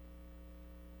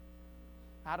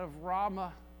 Out of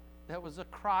Ramah, there was a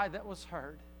cry that was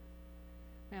heard.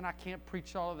 Man, I can't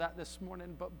preach all of that this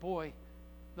morning, but boy,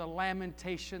 the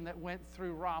lamentation that went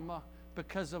through Ramah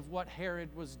because of what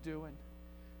Herod was doing,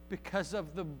 because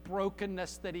of the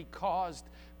brokenness that he caused,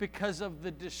 because of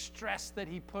the distress that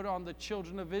he put on the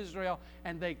children of Israel,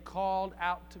 and they called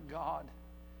out to God.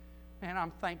 And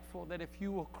I'm thankful that if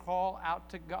you will call out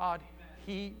to God,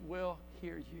 he will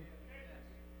hear you.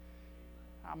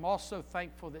 I'm also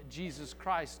thankful that Jesus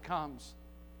Christ comes.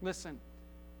 Listen,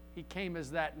 he came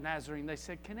as that Nazarene. They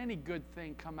said, can any good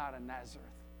thing come out of Nazareth?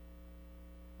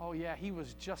 Oh yeah, he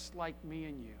was just like me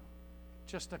and you,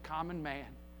 just a common man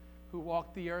who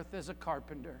walked the earth as a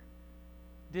carpenter,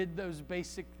 did those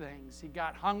basic things. He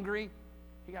got hungry.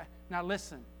 Now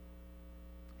listen,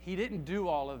 he didn't do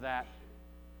all of that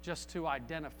just to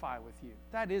identify with you.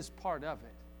 That is part of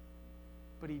it.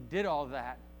 But he did all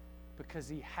that because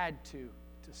he had to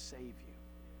save you.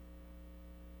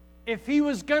 If he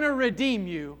was going to redeem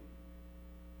you,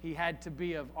 he had to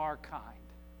be of our kind.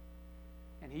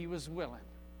 And he was willing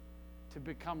to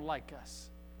become like us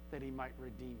that he might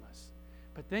redeem us.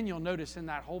 But then you'll notice in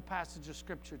that whole passage of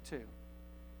Scripture too,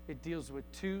 it deals with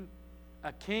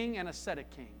a king and a set of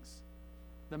kings.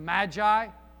 The Magi,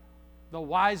 the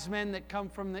wise men that come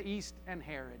from the east, and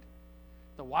Herod.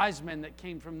 The wise men that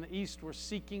came from the east were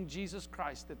seeking Jesus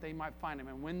Christ that they might find him.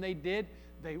 And when they did,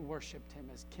 they worshiped him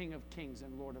as King of Kings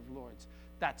and Lord of Lords.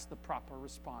 That's the proper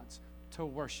response, to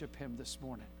worship him this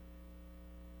morning.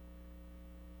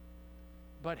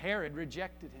 But Herod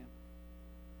rejected him.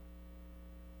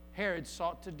 Herod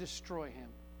sought to destroy him.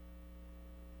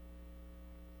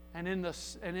 And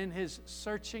in his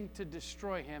searching to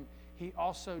destroy him, he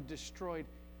also destroyed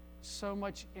so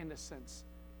much innocence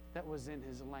that was in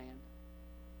his land.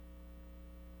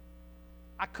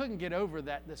 I couldn't get over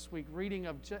that this week, reading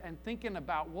and thinking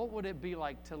about what would it be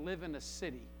like to live in a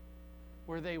city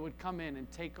where they would come in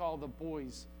and take all the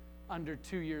boys under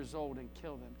 2 years old and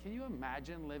kill them. Can you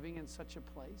imagine living in such a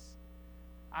place?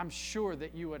 I'm sure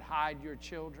that you would hide your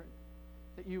children,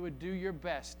 that you would do your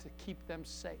best to keep them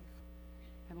safe.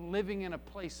 And living in a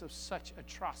place of such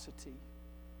atrocity.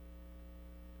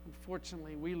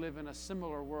 Unfortunately, we live in a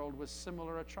similar world with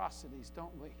similar atrocities,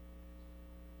 don't we?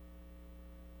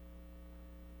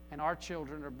 And our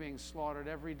children are being slaughtered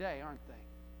every day, aren't they?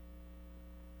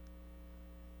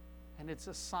 And it's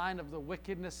a sign of the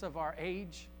wickedness of our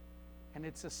age, and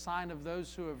it's a sign of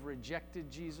those who have rejected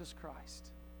Jesus Christ.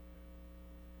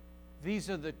 These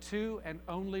are the two and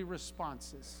only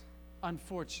responses,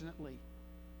 unfortunately.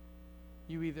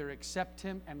 You either accept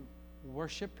him and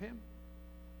worship him,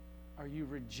 or you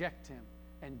reject him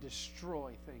and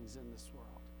destroy things in this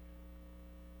world.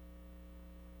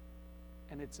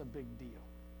 And it's a big deal.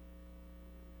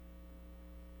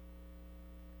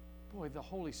 Boy, the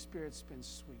Holy Spirit's been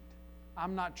sweet.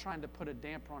 I'm not trying to put a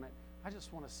damper on it. I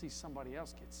just want to see somebody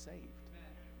else get saved.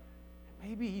 And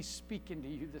maybe he's speaking to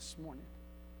you this morning.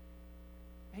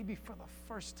 Maybe for the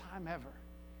first time ever,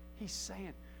 he's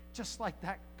saying, just like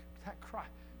that cry,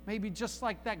 maybe just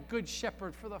like that good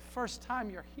shepherd, for the first time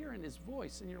you're hearing his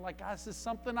voice and you're like, this is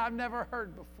something I've never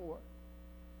heard before.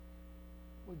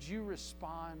 Would you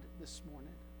respond this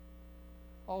morning?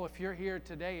 Oh, if you're here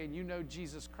today and you know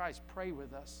Jesus Christ, pray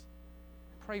with us.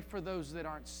 Pray for those that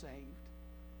aren't saved.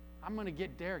 I'm going to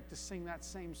get Derek to sing that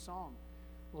same song.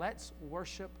 Let's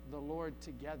worship the Lord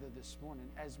together this morning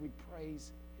as we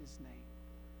praise his name.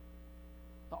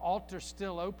 The altar's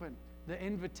still open. The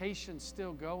invitation's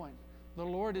still going. The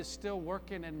Lord is still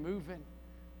working and moving.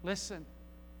 Listen,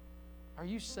 are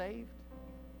you saved?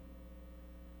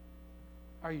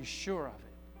 Are you sure of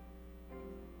it?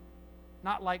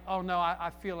 Not like, oh no,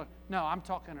 I feel it. No, I'm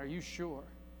talking, are you sure?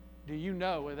 Do you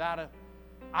know without a...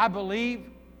 I believe,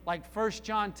 like 1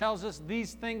 John tells us,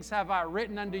 these things have I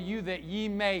written unto you that ye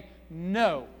may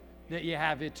know that ye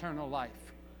have eternal life.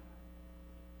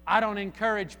 I don't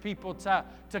encourage people to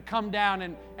come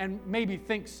down and maybe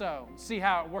think so, see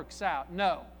how it works out.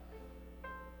 No.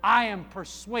 I am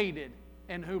persuaded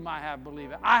in whom I have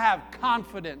believed. I have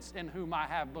confidence in whom I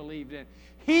have believed in.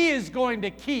 He is going to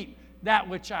keep that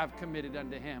which I've committed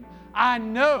unto Him. I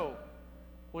know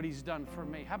what He's done for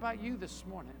me. How about you this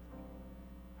morning?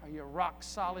 Are you rock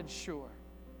solid sure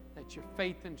that your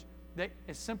faith in, that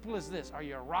as simple as this, are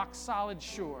you rock solid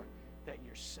sure that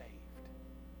you're saved?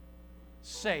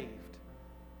 Saved.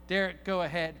 Derek, go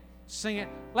ahead. Sing it.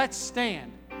 Let's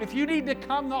stand. If you need to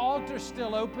come, the altar's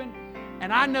still open.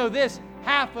 And I know this,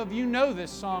 half of you know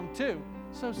this song too.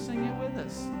 So sing it with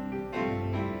us.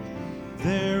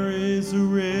 There is a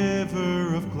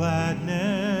river of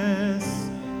gladness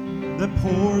that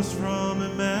pours from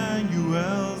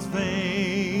Emmanuel's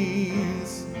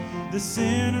veins. The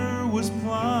sinner was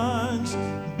plunged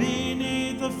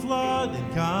beneath the flood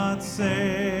and God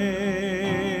saved.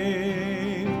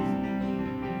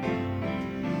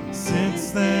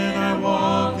 Since then I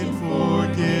walk in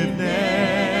forgiveness.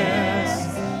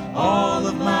 All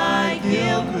of my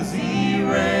guilt was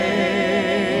erased.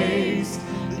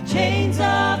 The chains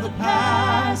of the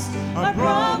past are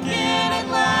broken at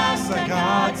last. I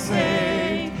got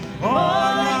saved. Oh,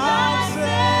 I got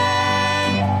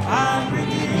saved. I'm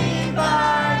redeemed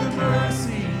by the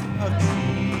mercy of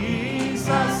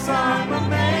Jesus. I'm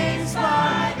amazed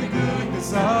by the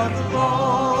goodness of the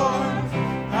Lord.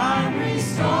 I'm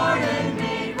restored and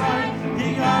made right.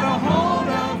 He got a hold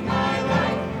of my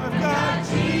life. I've got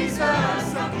Jesus.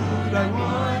 How could I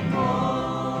want more?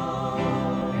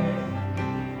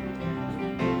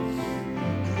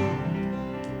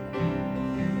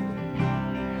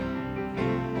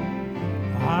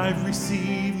 I've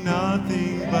received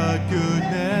nothing but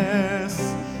goodness.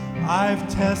 I've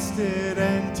tested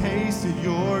and tasted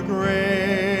your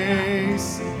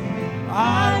grace.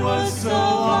 I was so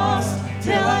lost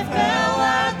till I fell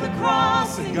at the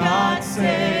cross and got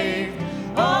saved.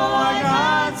 Oh, I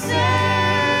got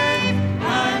saved.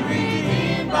 I'm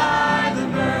redeemed by the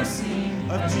mercy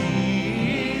of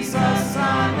Jesus.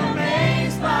 I'm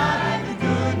amazed by the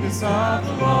goodness of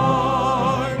the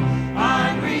Lord.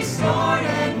 I'm restored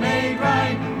and made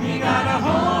right. He got a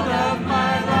hold of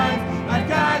my life. I've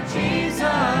got Jesus.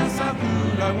 How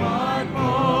could I want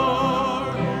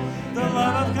more? The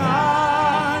love of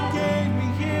God gave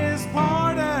me His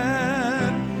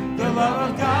pardon. The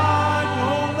love of God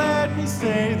won't let me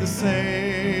stay the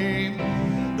same.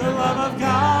 The love of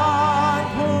God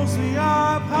pulls me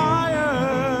up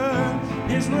higher.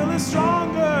 His will is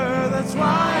stronger. That's why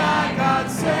I got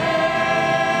saved.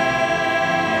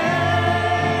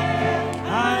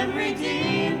 I'm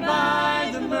redeemed by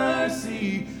the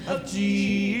mercy of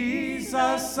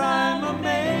Jesus. I'm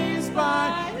amazed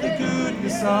by the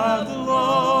goodness of the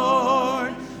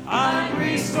Lord. I'm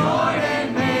restored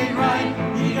and made right.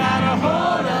 He got a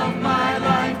hold of my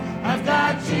life. I've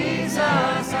got Jesus.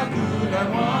 How could I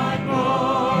want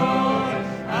more?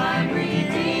 I'm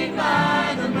redeemed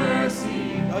by the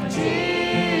mercy of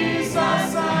Jesus.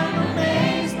 I'm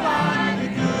amazed by the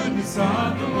goodness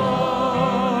of the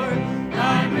Lord.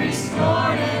 I'm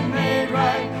restored and made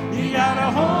right. He got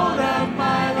a hold of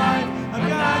my life. I've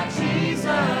got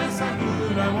Jesus. How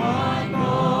could I want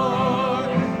more?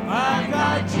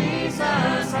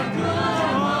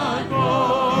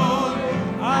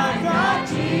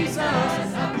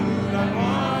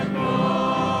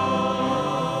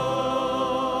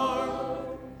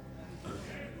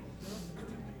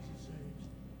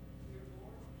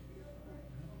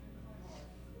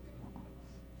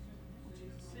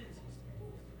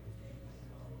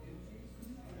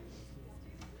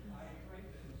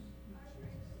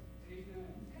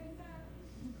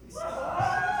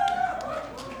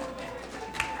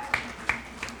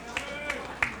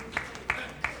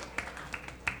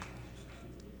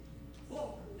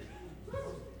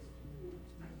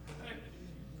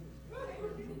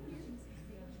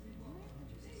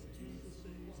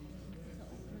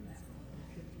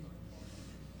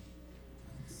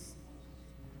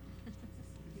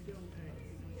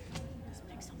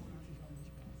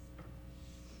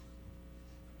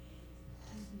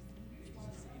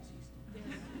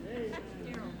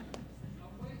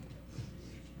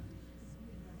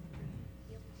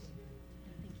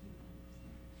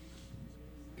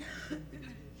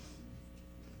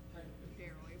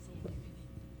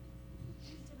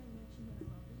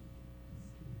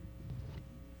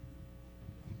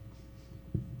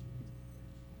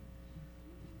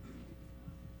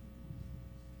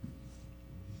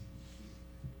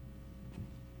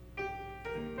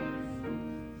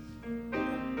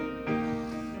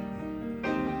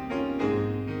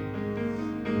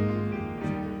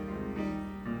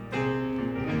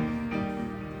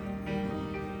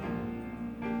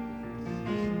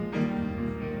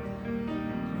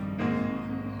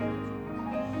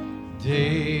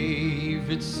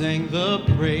 sang the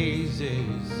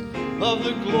praises of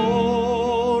the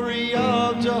glory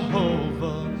of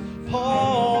Jehovah.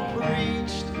 Paul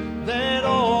preached that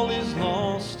all is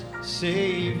lost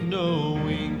save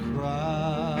knowing Christ.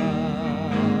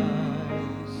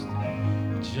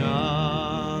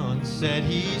 John said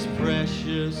he's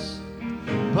precious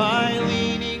by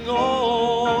leaning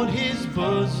on his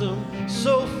bosom.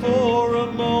 So for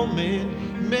a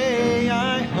moment may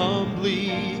I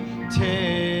humbly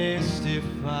testify.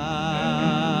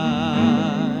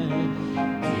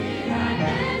 Did I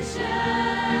mention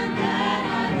that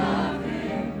I love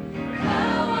him?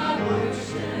 How I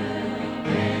worship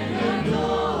and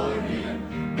adore him.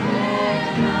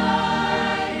 When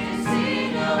I can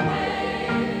sing away,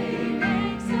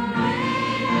 makes a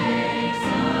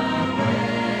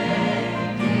way.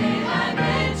 Did I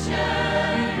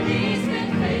mention he's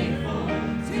been faithful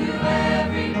to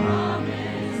every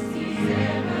promise he's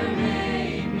ever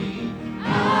made me? I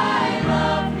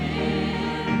love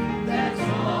him, that's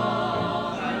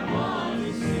all I want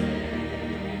to say.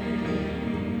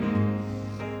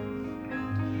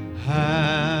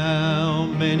 How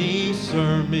many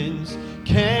sermons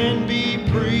can be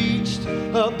preached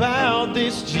about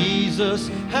this Jesus?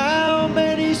 How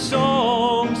many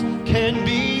songs can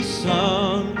be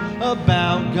sung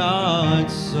about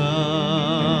God's Son?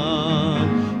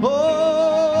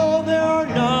 Oh, there are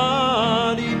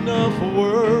not enough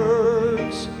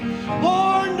words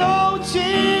or notes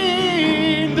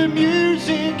in the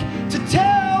music to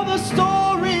tell the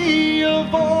story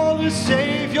of all the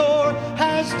Savior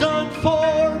has done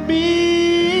for me.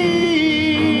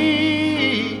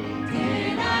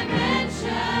 Did I mention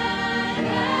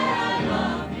that I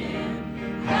love him?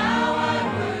 How I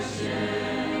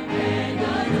worship and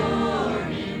adore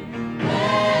him.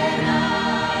 When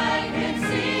I can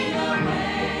sing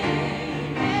away,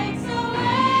 makes a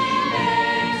way.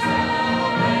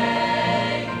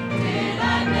 Did I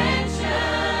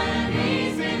mention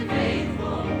he's been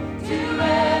faithful to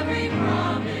every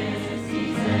promise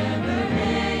he's ever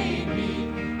made me?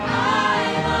 I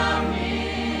love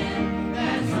him,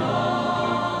 that's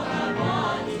all I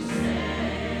want to say.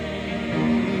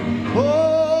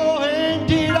 Oh, and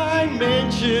did I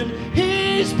mention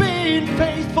he's been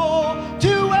faithful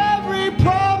to every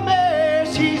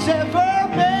promise he's ever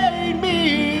made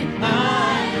me?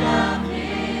 I love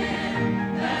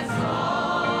him, that's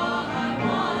all I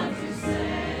want to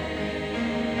say.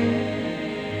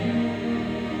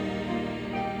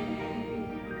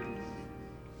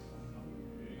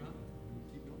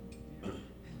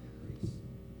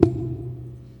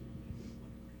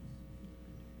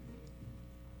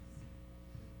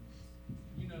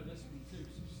 You know this one too,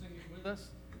 so sing it with us.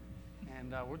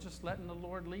 And we're just letting the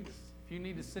Lord lead us. If you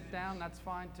need to sit down, that's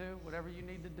fine too. Whatever you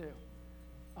need to do.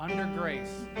 Under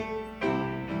grace.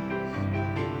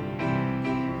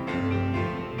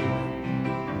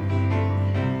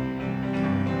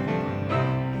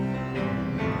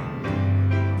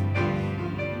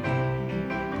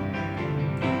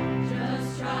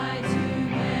 Just try to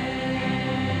measure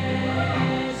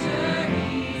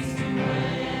east to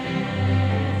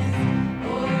west,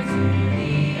 or to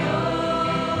the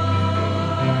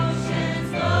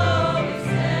ocean's low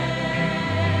extent.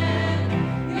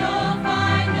 You'll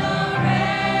find the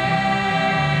rain.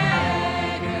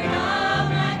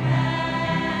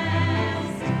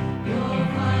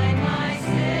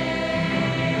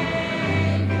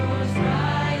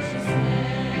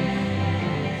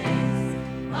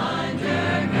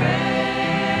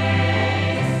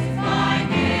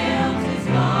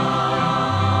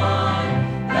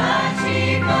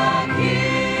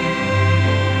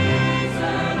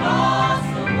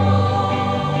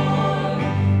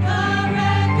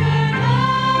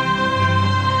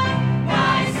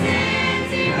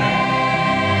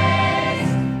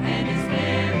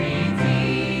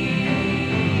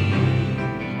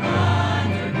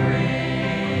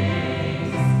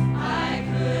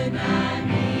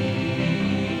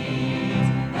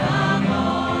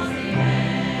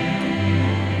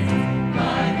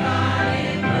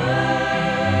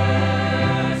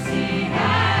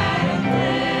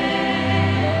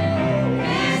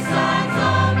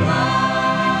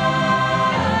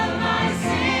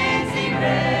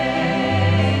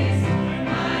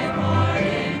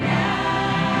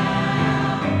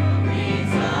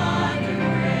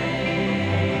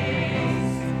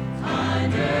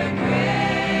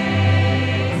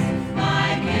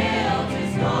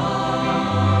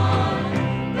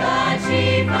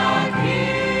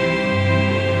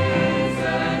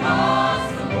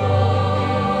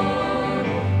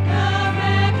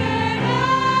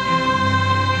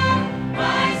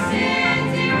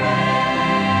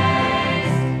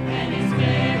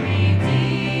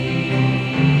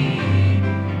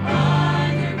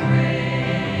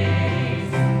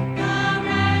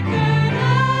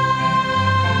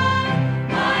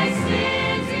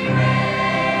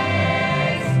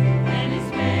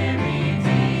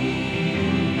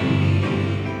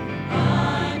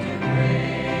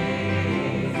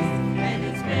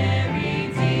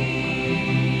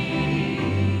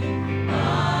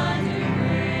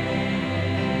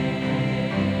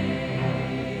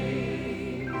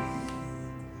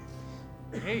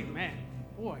 Amen.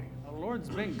 Boy, the Lord's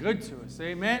been good to us.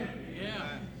 Amen.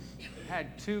 Yeah.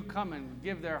 Had two come and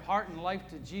give their heart and life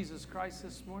to Jesus Christ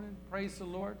this morning. Praise the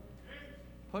Lord.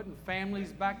 Putting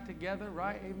families back together,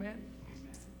 right? Amen.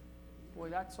 Boy,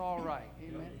 that's all right.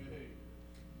 Amen.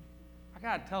 I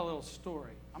got to tell a little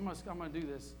story. I'm gonna do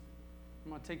this.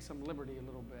 I'm going to take some liberty a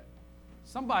little bit.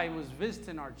 Somebody was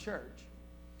visiting our church,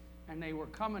 and they were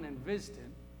coming and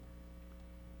visiting,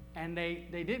 and they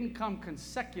didn't come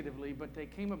consecutively, but they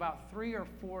came about 3 or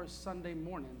 4 Sunday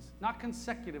mornings. Not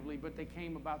consecutively, but they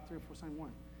came about 3 or 4 Sunday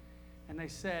mornings. And they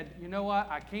said, you know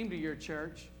what? I came to your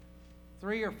church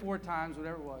 3 or 4 times,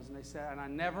 whatever it was, and they said, and I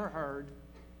never heard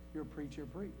your preacher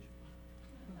preach.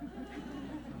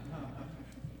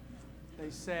 They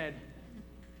said,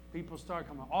 people started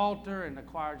coming to the altar, and the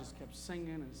choir just kept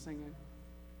singing and singing.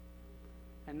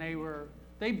 And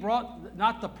they brought,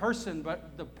 not the person,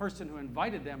 but the person who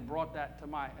invited them brought that to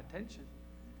my attention.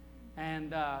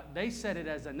 And they said it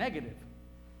as a negative.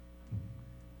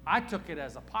 I took it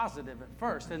as a positive at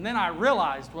first, and then I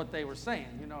realized what they were saying,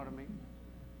 you know what I mean?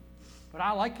 But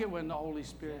I like it when the Holy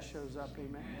Spirit shows up,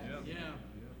 amen? Yeah.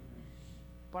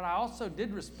 But I also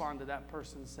did respond to that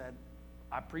person and said,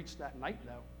 I preached that night,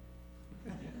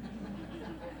 though.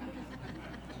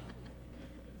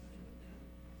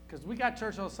 Because we got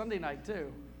church on Sunday night,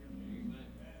 too.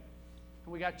 And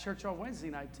we got church on Wednesday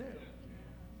night,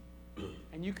 too.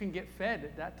 And you can get fed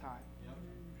at that time.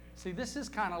 See, this is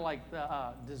kind of like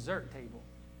the dessert table,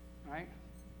 right?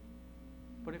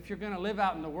 But if you're going to live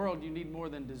out in the world, you need more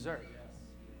than dessert.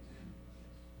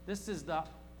 This is the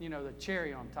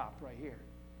cherry on top right here.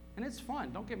 And it's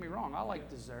fun. Don't get me wrong. I like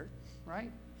dessert,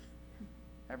 right?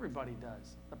 Everybody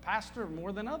does. The pastor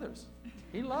more than others.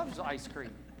 He loves ice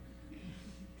cream.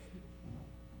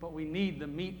 But we need the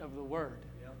meat of the word.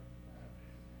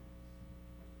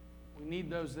 We need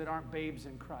those that aren't babes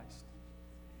in Christ.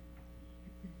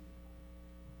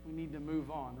 We need to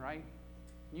move on, right?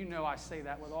 You know I say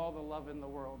that with all the love in the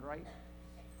world, right?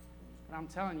 But I'm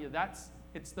telling you,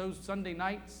 it's those Sunday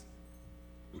nights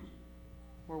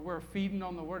where we're feeding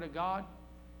on the Word of God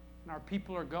and our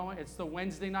people are going. It's the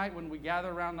Wednesday night when we gather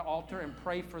around the altar and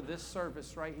pray for this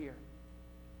service right here.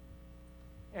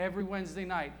 Every Wednesday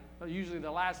night, usually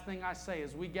the last thing I say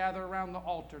is we gather around the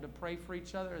altar to pray for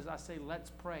each other as I say, let's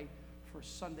pray for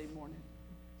Sunday morning.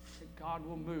 That God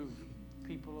will move,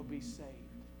 people will be saved.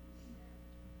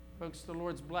 Folks, the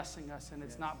Lord's blessing us, and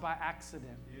it's not by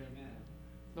accident. Amen.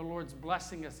 The Lord's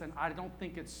blessing us, and I don't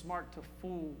think it's smart to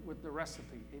fool with the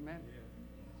recipe. Amen. Yeah.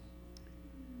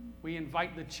 We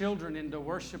invite the children into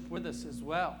worship with us as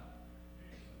well.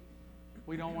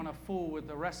 We don't want to fool with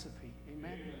the recipe.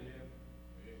 Amen.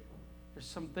 There's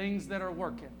some things that are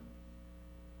working.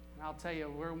 And I'll tell you,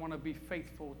 we want to be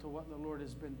faithful to what the Lord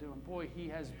has been doing. Boy, He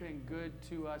has been good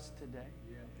to us today.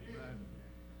 Yeah.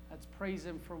 Let's praise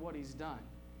Him for what He's done.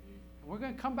 And we're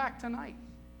going to come back tonight.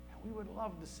 And we would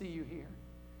love to see you here.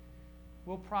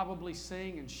 We'll probably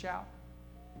sing and shout.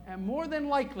 And more than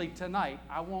likely tonight,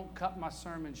 I won't cut my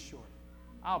sermon short.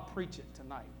 I'll preach it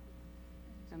tonight.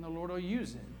 And the Lord will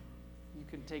use it. You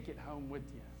can take it home with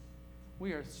you.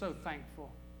 We are so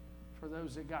thankful for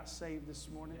those that got saved this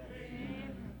morning.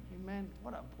 Amen.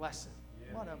 What a blessing.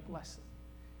 What a blessing.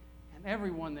 And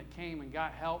everyone that came and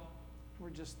got help, we're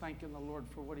just thanking the Lord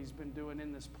for what He's been doing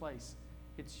in this place.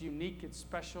 It's unique, it's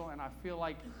special, and I feel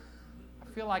like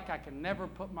I can never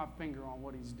put my finger on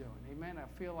what He's doing. Amen. I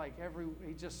feel like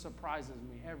He just surprises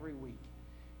me every week.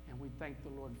 And we thank the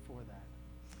Lord for that.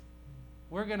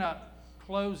 We're going to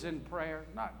close in prayer.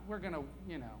 We're going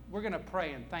to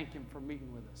pray and thank Him for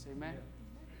meeting with us. Amen.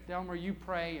 Delmer, you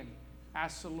pray and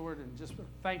ask the Lord and just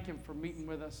thank Him for meeting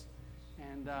with us,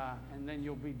 and then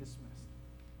you'll be dismissed.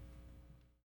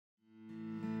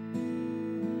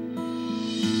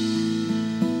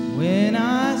 When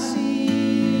I see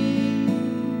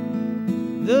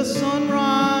the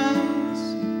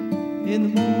sunrise in the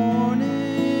morning,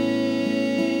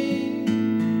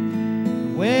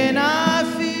 when I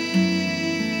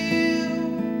feel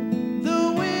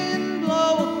the wind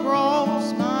blow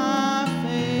across my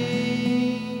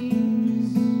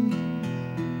face,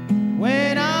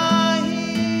 when I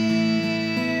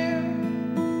hear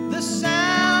the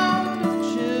sound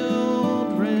of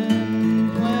children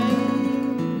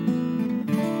playing,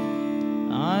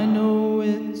 I know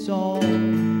it's all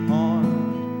part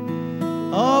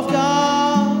of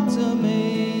God's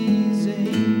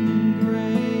amazing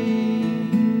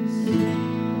grace.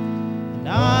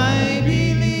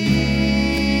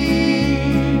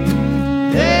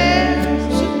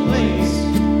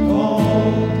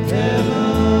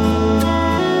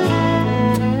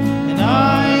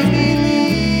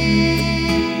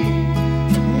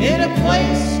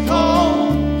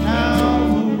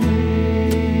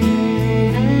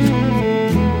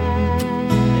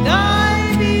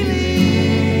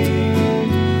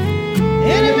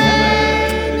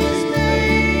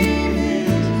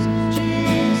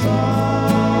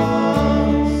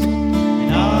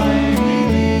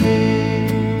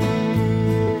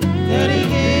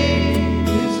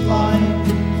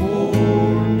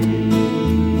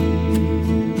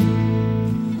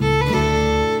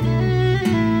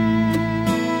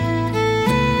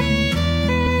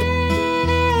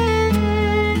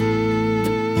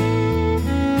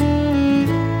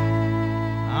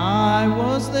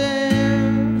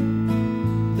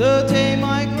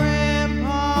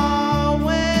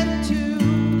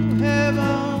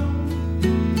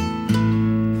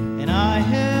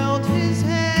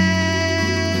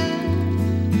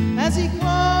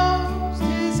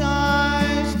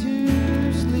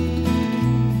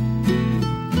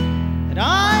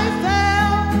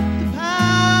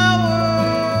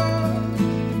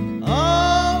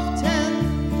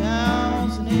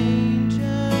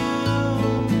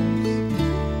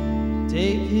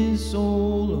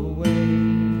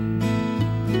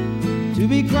 to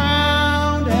be crowned